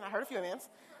 Somebody. Amen. I heard a few amens.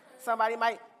 Somebody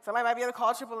might be able to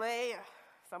call AAA.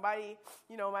 Somebody,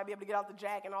 might be able to get out the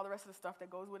jack and all the rest of the stuff that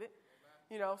goes with it.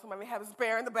 Somebody may have a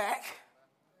spare in the back.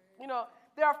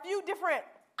 There are a few different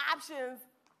options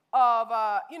of,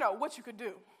 what you could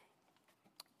do.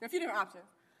 There are a few different options.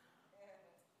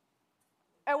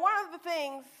 And one of the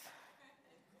things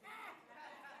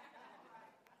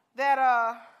that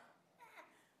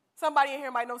somebody in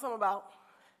here might know something about,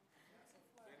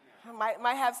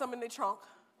 might have some in their trunk.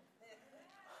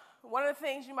 One of the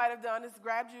things you might have done is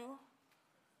grabbed you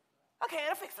a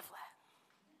can of Fix-A-Flat.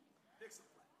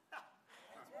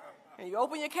 And you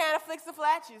open your can of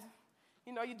Fix-A-Flat, you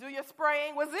do your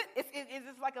spraying. It's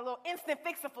just like a little instant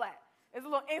Fix-A-Flat. It's a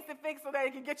little instant fix so that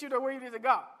it can get you to where you need to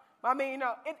go. I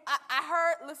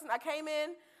came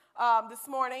in this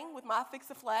morning with my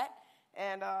Fix-A-Flat,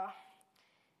 and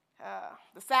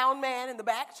the sound man in the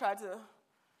back tried to,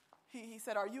 he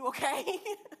said, "Are you okay?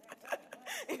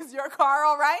 Is your car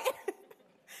all right?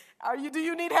 Do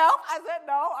you need help?" I said,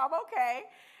 "No, I'm okay."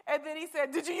 And then he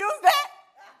said, "Did you use that?"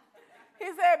 He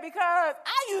said, "Because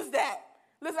I used that."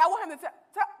 Listen, I want him to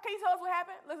can you tell us what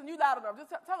happened? Listen, you loud enough. Just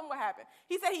tell him what happened.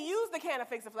 He said he used the can of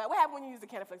Fix-A-Flat. What happened when you used the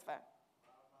can of Fix-A-Flat?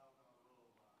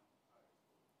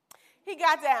 He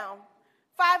got down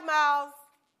 5 miles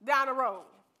down the road.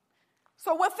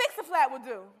 So what Fix-A-Flat would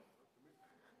do?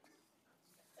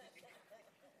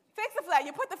 Fix-A-Flat,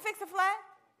 you put the Fix-A-Flat.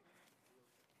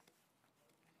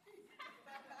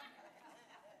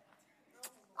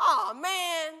 Oh,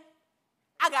 man,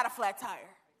 I got a flat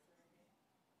tire.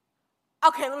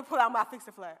 Okay, let me pull out my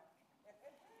Fix-A-Flat.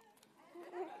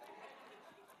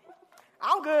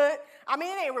 I'm good.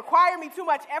 It ain't require me too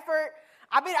much effort.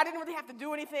 I didn't really have to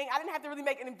do anything. I didn't have to really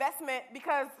make an investment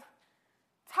because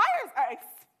tires are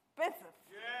expensive.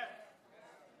 Yeah.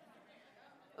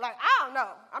 Like, I don't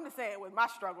know. I'm just saying with my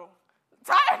struggle,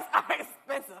 Tires are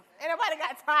expensive. Ain't nobody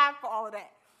got time for all of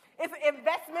that. It's an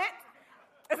investment.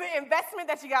 It's an investment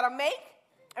that you got to make.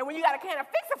 And when you got a can of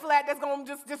Fix-A-Flat that's going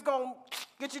to just going to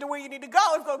get you to where you need to go,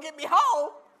 it's going to get me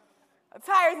home. A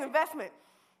tire is an investment.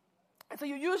 And so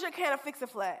you use your can of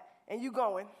Fix-A-Flat, and you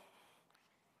going,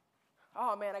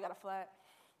 oh, man, I got a flat.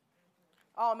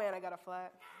 Oh, man, I got a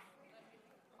flat.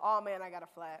 Oh, man, I got a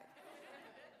flat.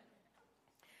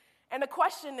 And the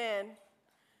question then,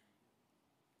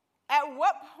 at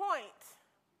what point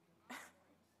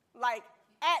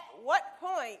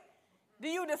do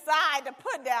you decide to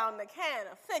put down the can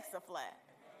of Fix-A-Flat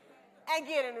and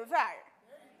get a new tire?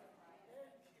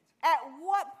 At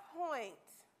what point?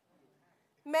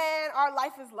 Man, our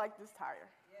life is like this tire.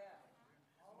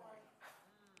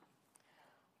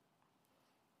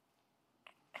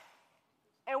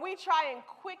 And we try and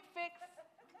quick fix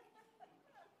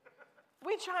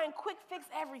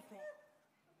everything.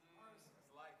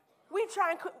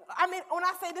 When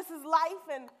I say this is life,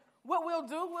 and what we'll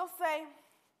do, we'll say,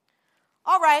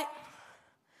 all right,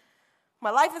 my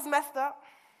life is messed up.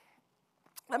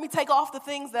 Let me take off the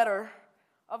things that are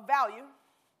of value.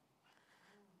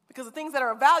 Because the things that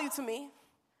are of value to me,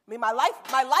 my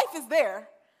life is there,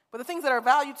 but the things that are of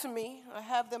value to me, I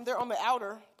have them, they're on the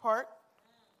outer part.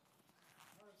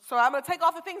 So I'm going to take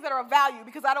off the things that are of value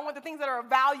because I don't want the things that are of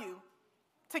value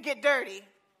to get dirty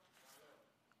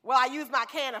while I use my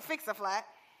can of Fix-A-Flat.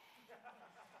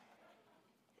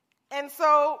 And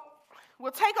so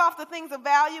we'll take off the things of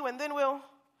value, and then we'll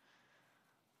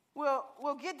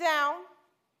get down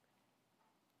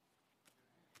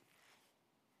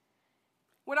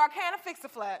with our can of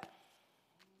Fix-A-Flat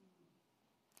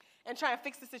and try and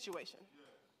fix the situation.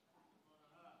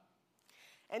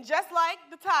 And just like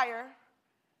the tire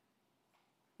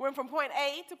went from point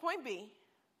A to point B,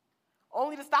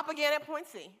 only to stop again at point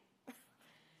C.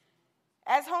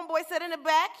 As homeboy said in the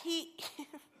back, he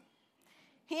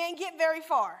ain't get very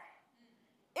far.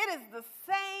 It is the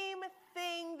same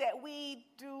thing that we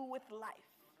do with life.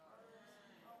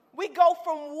 We go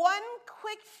from one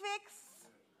quick fix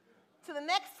to the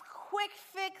next quick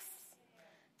fix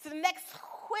to the next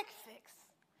quick fix.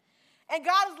 And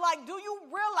God is like, do you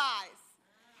realize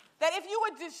that if you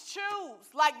would just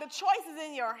choose, like the choices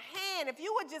in your hand, if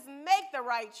you would just make the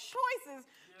right choices,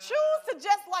 choose to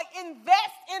just like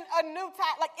invest in a new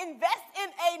type, like invest in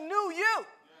a new you.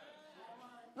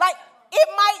 Like it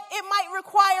might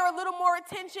require a little more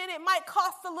attention, it might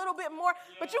cost a little bit more,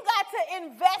 but you got to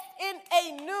invest in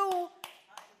a new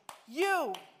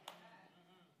you.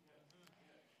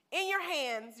 In your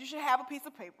hands, you should have a piece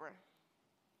of paper.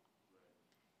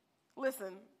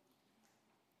 Listen,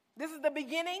 this is the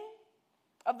beginning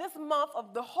of this month,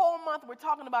 of the whole month. We're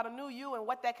talking about a new you and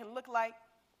what that can look like.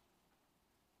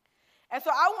 And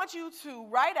so I want you to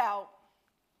write out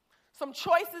some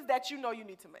choices that you know you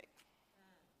need to make.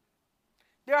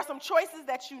 There are some choices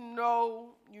that you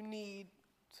know you need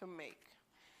to make.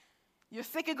 You're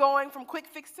sick of going from quick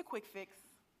fix to quick fix.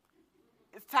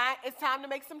 It's time to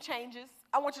make some changes.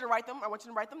 I want you to write them. I want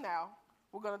you to write them now.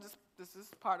 This is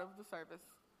part of the service.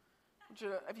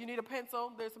 If you need a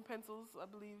pencil, there's some pencils. I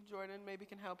believe Jordan maybe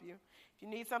can help you. If you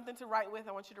need something to write with,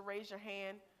 I want you to raise your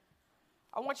hand.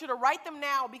 I want you to write them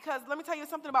now, because let me tell you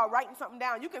something about writing something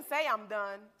down. You can say I'm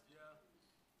done,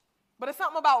 but it's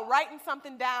something about writing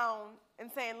something down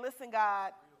and saying, listen,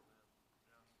 God,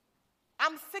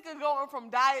 I'm sick of going from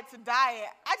diet to diet.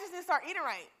 I just need to start eating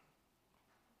right,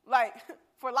 like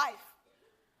for life.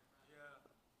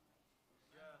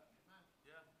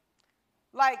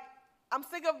 Like, I'm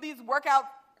sick of these workout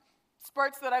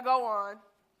spurts that I go on.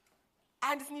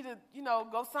 I just need to,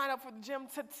 go sign up for the gym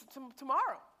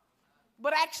tomorrow.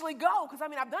 But actually go, because,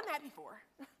 I've done that before.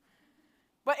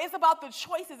 But it's about the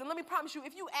choices. And let me promise you,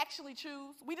 if you actually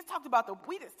choose, we just talked about the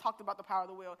power of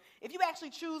the will. If you actually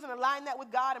choose and align that with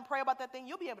God and pray about that thing,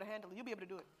 you'll be able to handle it. You'll be able to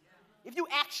do it. If you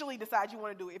actually decide you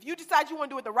want to do it. If you decide you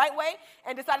want to do it the right way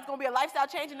and decide it's going to be a lifestyle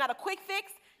change and not a quick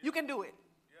fix, you can do it.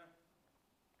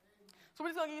 So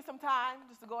we're just going to give you some time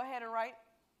just to go ahead and write.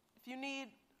 If you need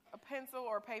a pencil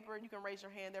or a paper, you can raise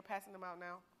your hand. They're passing them out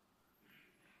now.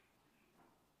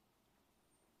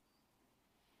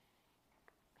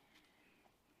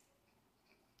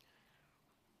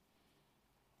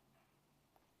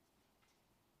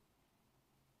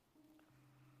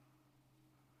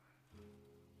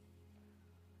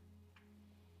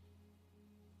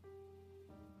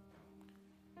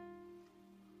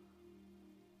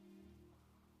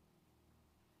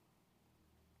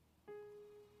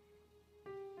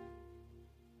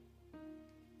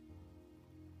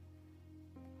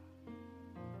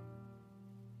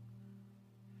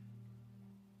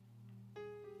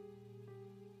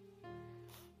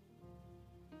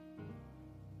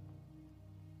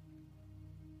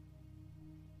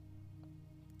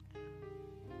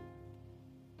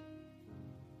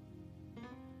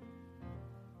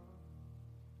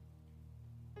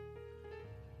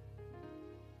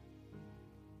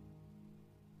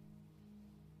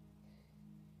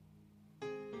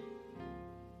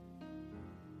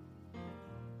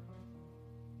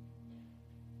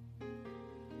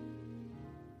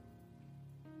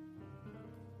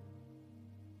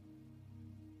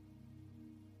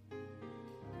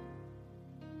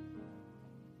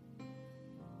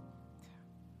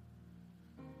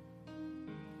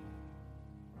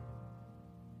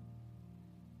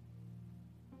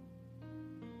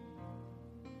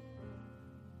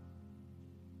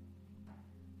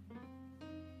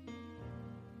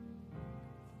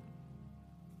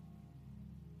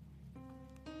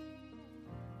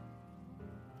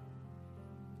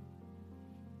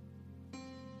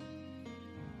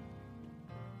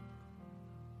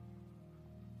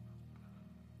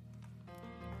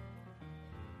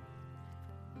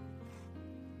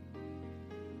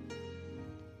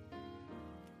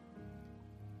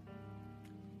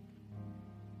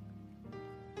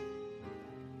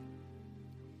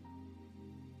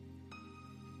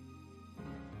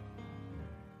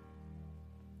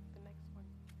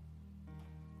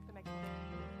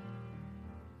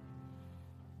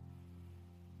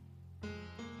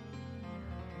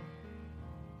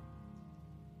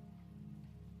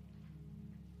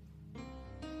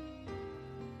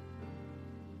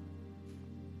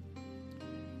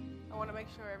 want to make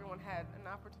sure everyone had an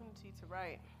opportunity to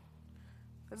write.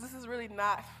 Because this is really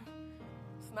not,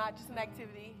 it's not just an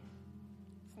activity.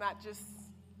 It's not just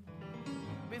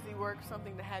busy work,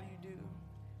 something to have you do.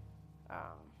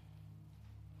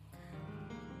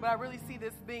 But I really see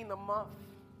this being the month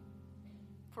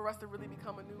for us to really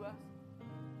become a new us.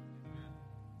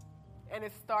 And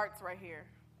it starts right here.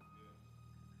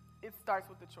 It starts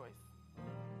with the choice.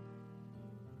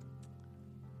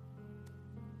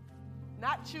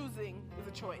 Not choosing is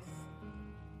a choice.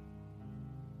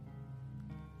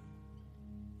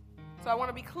 So I want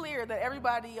to be clear that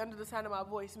everybody under the sound of my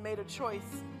voice made a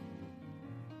choice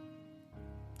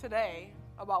today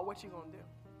about what you're going to do.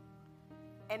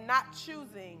 And not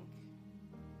choosing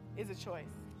is a choice.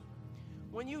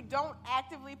 When you don't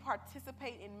actively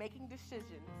participate in making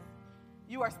decisions,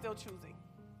 you are still choosing.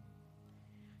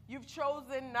 You've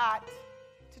chosen not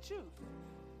to choose.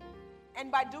 And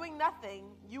by doing nothing,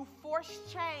 you force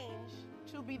change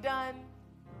to be done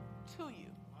to you.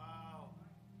 Wow.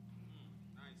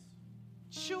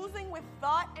 Nice. Choosing with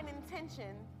thought and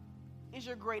intention is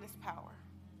your greatest power.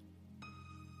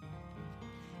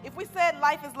 If we said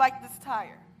life is like this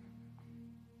tire,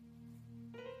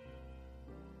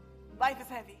 life is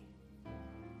heavy.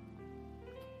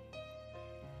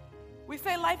 We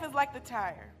say life is like the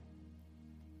tire.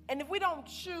 And if we don't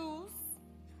choose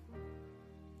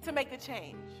to make the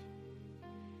change,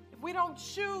 if we don't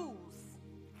choose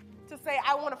to say,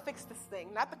 I want to fix this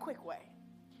thing, not the quick way,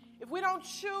 if we don't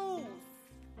choose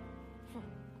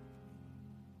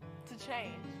to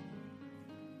change,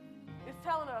 it's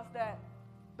telling us that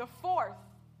the force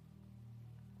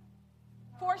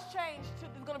change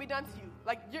is going to be done to you.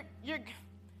 Like, your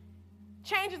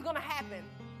change is going to happen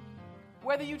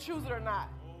whether you choose it or not.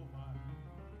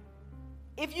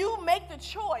 If you make the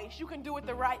choice, you can do it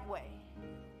the right way.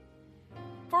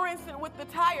 For instance, with the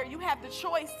tire, you have the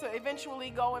choice to eventually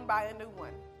go and buy a new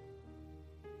one.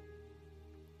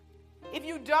 If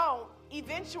you don't,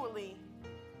 eventually,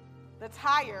 the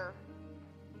tire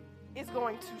is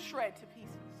going to shred to pieces.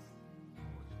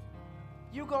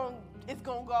 It's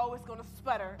going to go, it's going to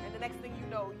sputter, and the next thing you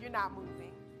know, you're not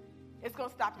moving. It's going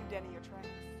to stop you dead in your tracks.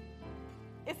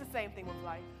 It's the same thing with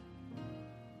life.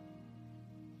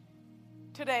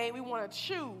 Today, we want to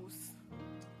choose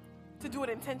to do it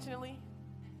intentionally,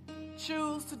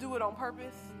 choose to do it on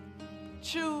purpose,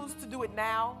 choose to do it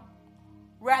now,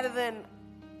 rather than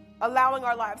allowing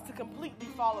our lives to completely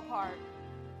fall apart,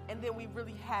 and then we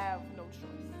really have no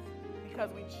choice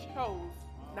because we chose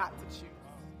not to choose.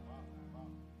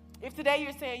 If today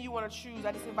you're saying you want to choose,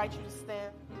 I just invite you to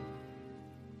stand.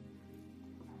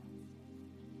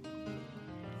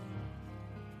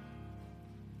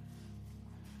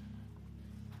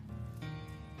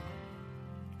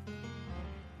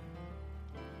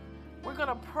 We're going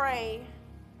to pray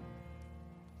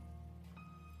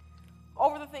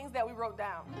over the things that we wrote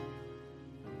down.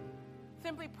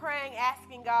 Simply praying,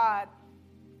 asking God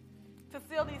to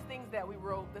seal these things that we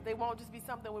wrote, that they won't just be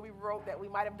something we wrote that we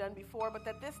might have done before, but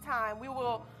that this time we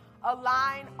will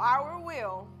align our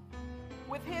will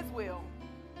with His will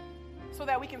so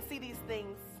that we can see these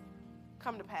things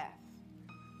come to pass.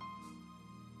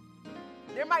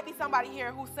 There might be somebody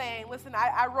here who's saying, listen,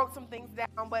 I wrote some things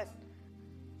down, but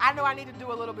I know I need to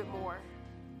do a little bit more.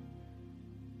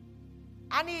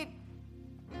 I need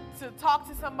to talk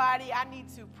to somebody. I need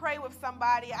to pray with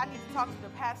somebody. I need to talk to the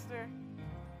pastor.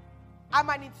 I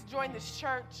might need to join this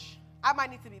church. I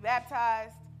might need to be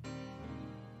baptized.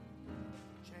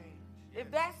 Change. If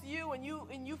that's you and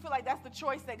you feel like that's the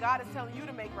choice that God is telling you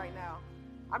to make right now,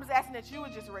 I'm just asking that you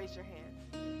would just raise your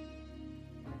hand.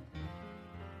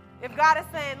 If God is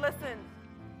saying, listen,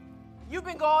 you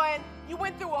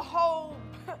went through a whole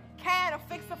can of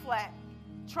Fix-A-Flat,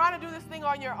 trying to do this thing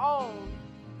on your own,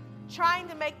 trying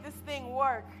to make this thing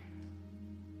work,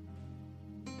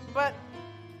 but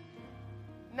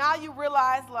now you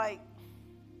realize, like,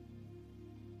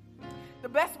 the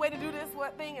best way to do this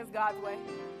thing is God's way.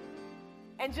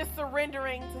 And just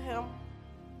surrendering to Him.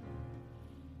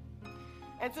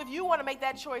 And so if you want to make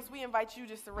that choice, we invite you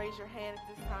just to raise your hand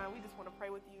at this time. We just want to pray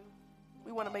with you.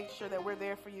 We want to make sure that we're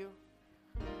there for you.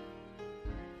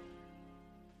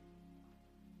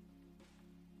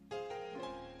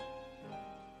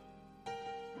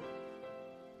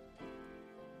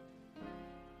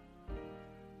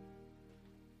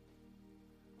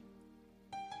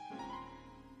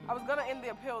 I was going to end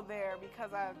the appeal there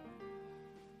because I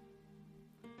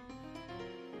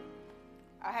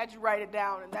had you write it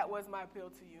down, and that was my appeal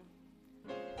to you.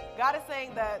 God is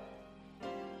saying that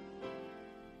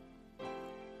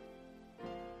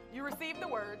you received the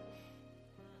word.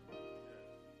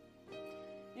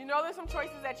 You know there's some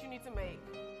choices that you need to make.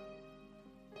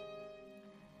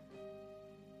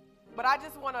 But I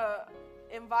just want to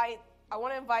invite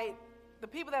the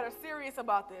people that are serious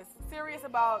about this, serious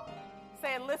about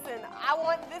saying, listen, I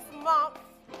want this month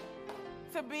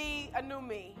to be a new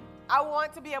me. I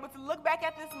want to be able to look back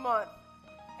at this month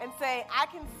and say, I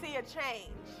can see a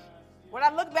change. When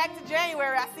I look back to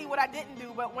January, I see what I didn't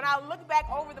do. But when I look back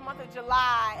over the month of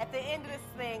July, at the end of this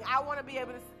thing, I want to be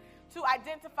able to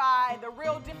identify the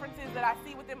real differences that I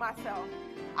see within myself.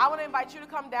 I want to invite you to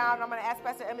come down, and I'm going to ask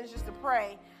Pastor Emmons just to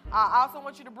pray. I also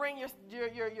want you to bring your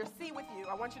seat with you.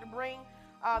 I want you to bring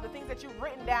the things that you've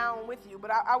written down with you.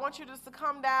 But I want you just to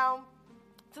come down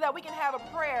so that we can have a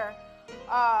prayer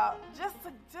just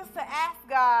to ask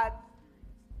God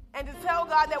and to tell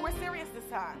God that we're serious this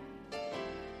time.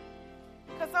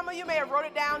 Because some of you may have wrote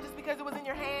it down just because it was in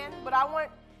your hand, but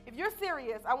if you're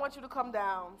serious, I want you to come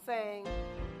down saying,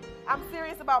 I'm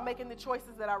serious about making the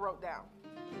choices that I wrote down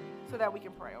so that we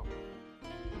can pray over it.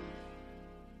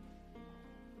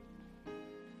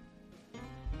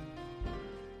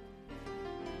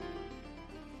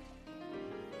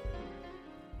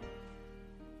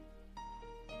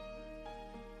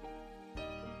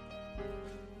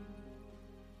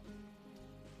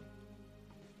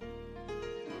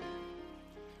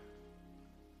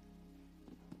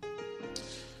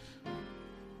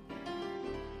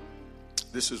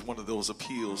 This is one of those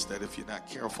appeals that if you're not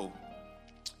careful,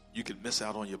 you can miss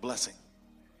out on your blessing.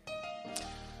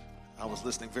 I was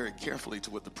listening very carefully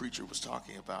to what the preacher was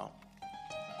talking about.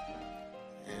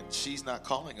 And she's not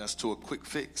calling us to a quick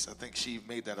fix. I think she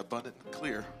made that abundantly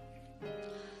clear.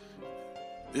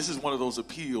 This is one of those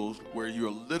appeals where you're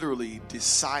literally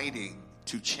deciding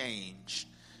to change,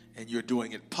 and you're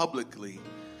doing it publicly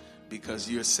because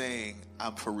you're saying,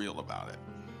 I'm for real about it.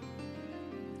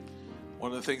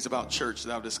 One of the things about church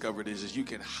that I've discovered is you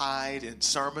can hide in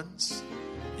sermons,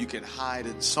 you can hide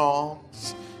in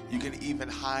songs, you can even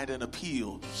hide in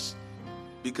appeals,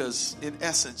 because in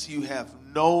essence you have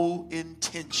no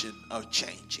intention of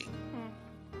changing.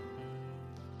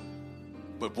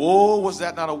 But whoa, was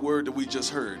that not a word that we just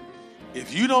heard?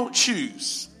 If you don't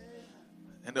choose,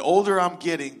 and the older I'm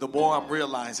getting, the more I'm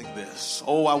realizing this.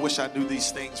 Oh, I wish I knew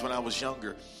these things when I was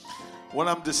younger. What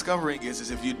I'm discovering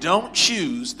is if you don't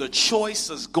choose, the choice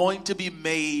is going to be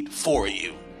made for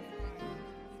you.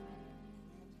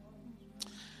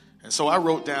 And so I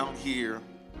wrote down here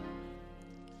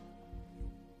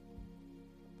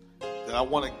that I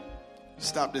want to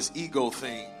stop this ego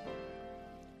thing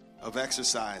of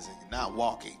exercising, not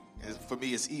walking. For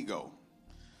me, it's ego.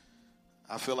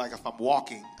 I feel like if I'm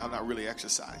walking, I'm not really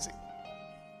exercising.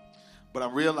 But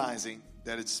I'm realizing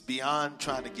that it's beyond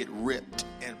trying to get ripped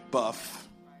and buff,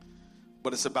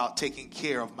 but it's about taking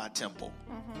care of my temple.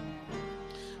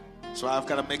 Mm-hmm. So I've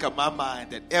got to make up my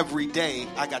mind that every day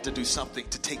I got to do something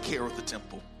to take care of the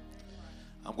temple.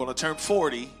 I'm going to turn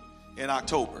 40 in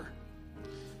October.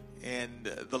 And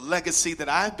the legacy that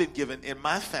I've been given in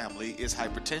my family is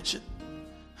hypertension,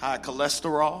 high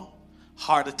cholesterol,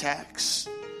 heart attacks.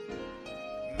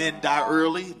 Men die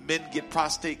early. Men get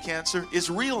prostate cancer. It's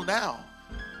real now.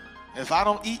 If I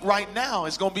don't eat right now,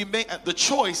 it's going to be made. The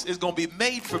choice is going to be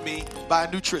made for me by a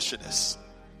nutritionist.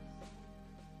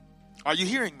 Are you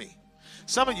hearing me?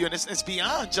 Some of you, and it's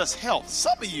beyond just health.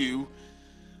 Some of you,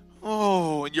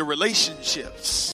 in your relationships.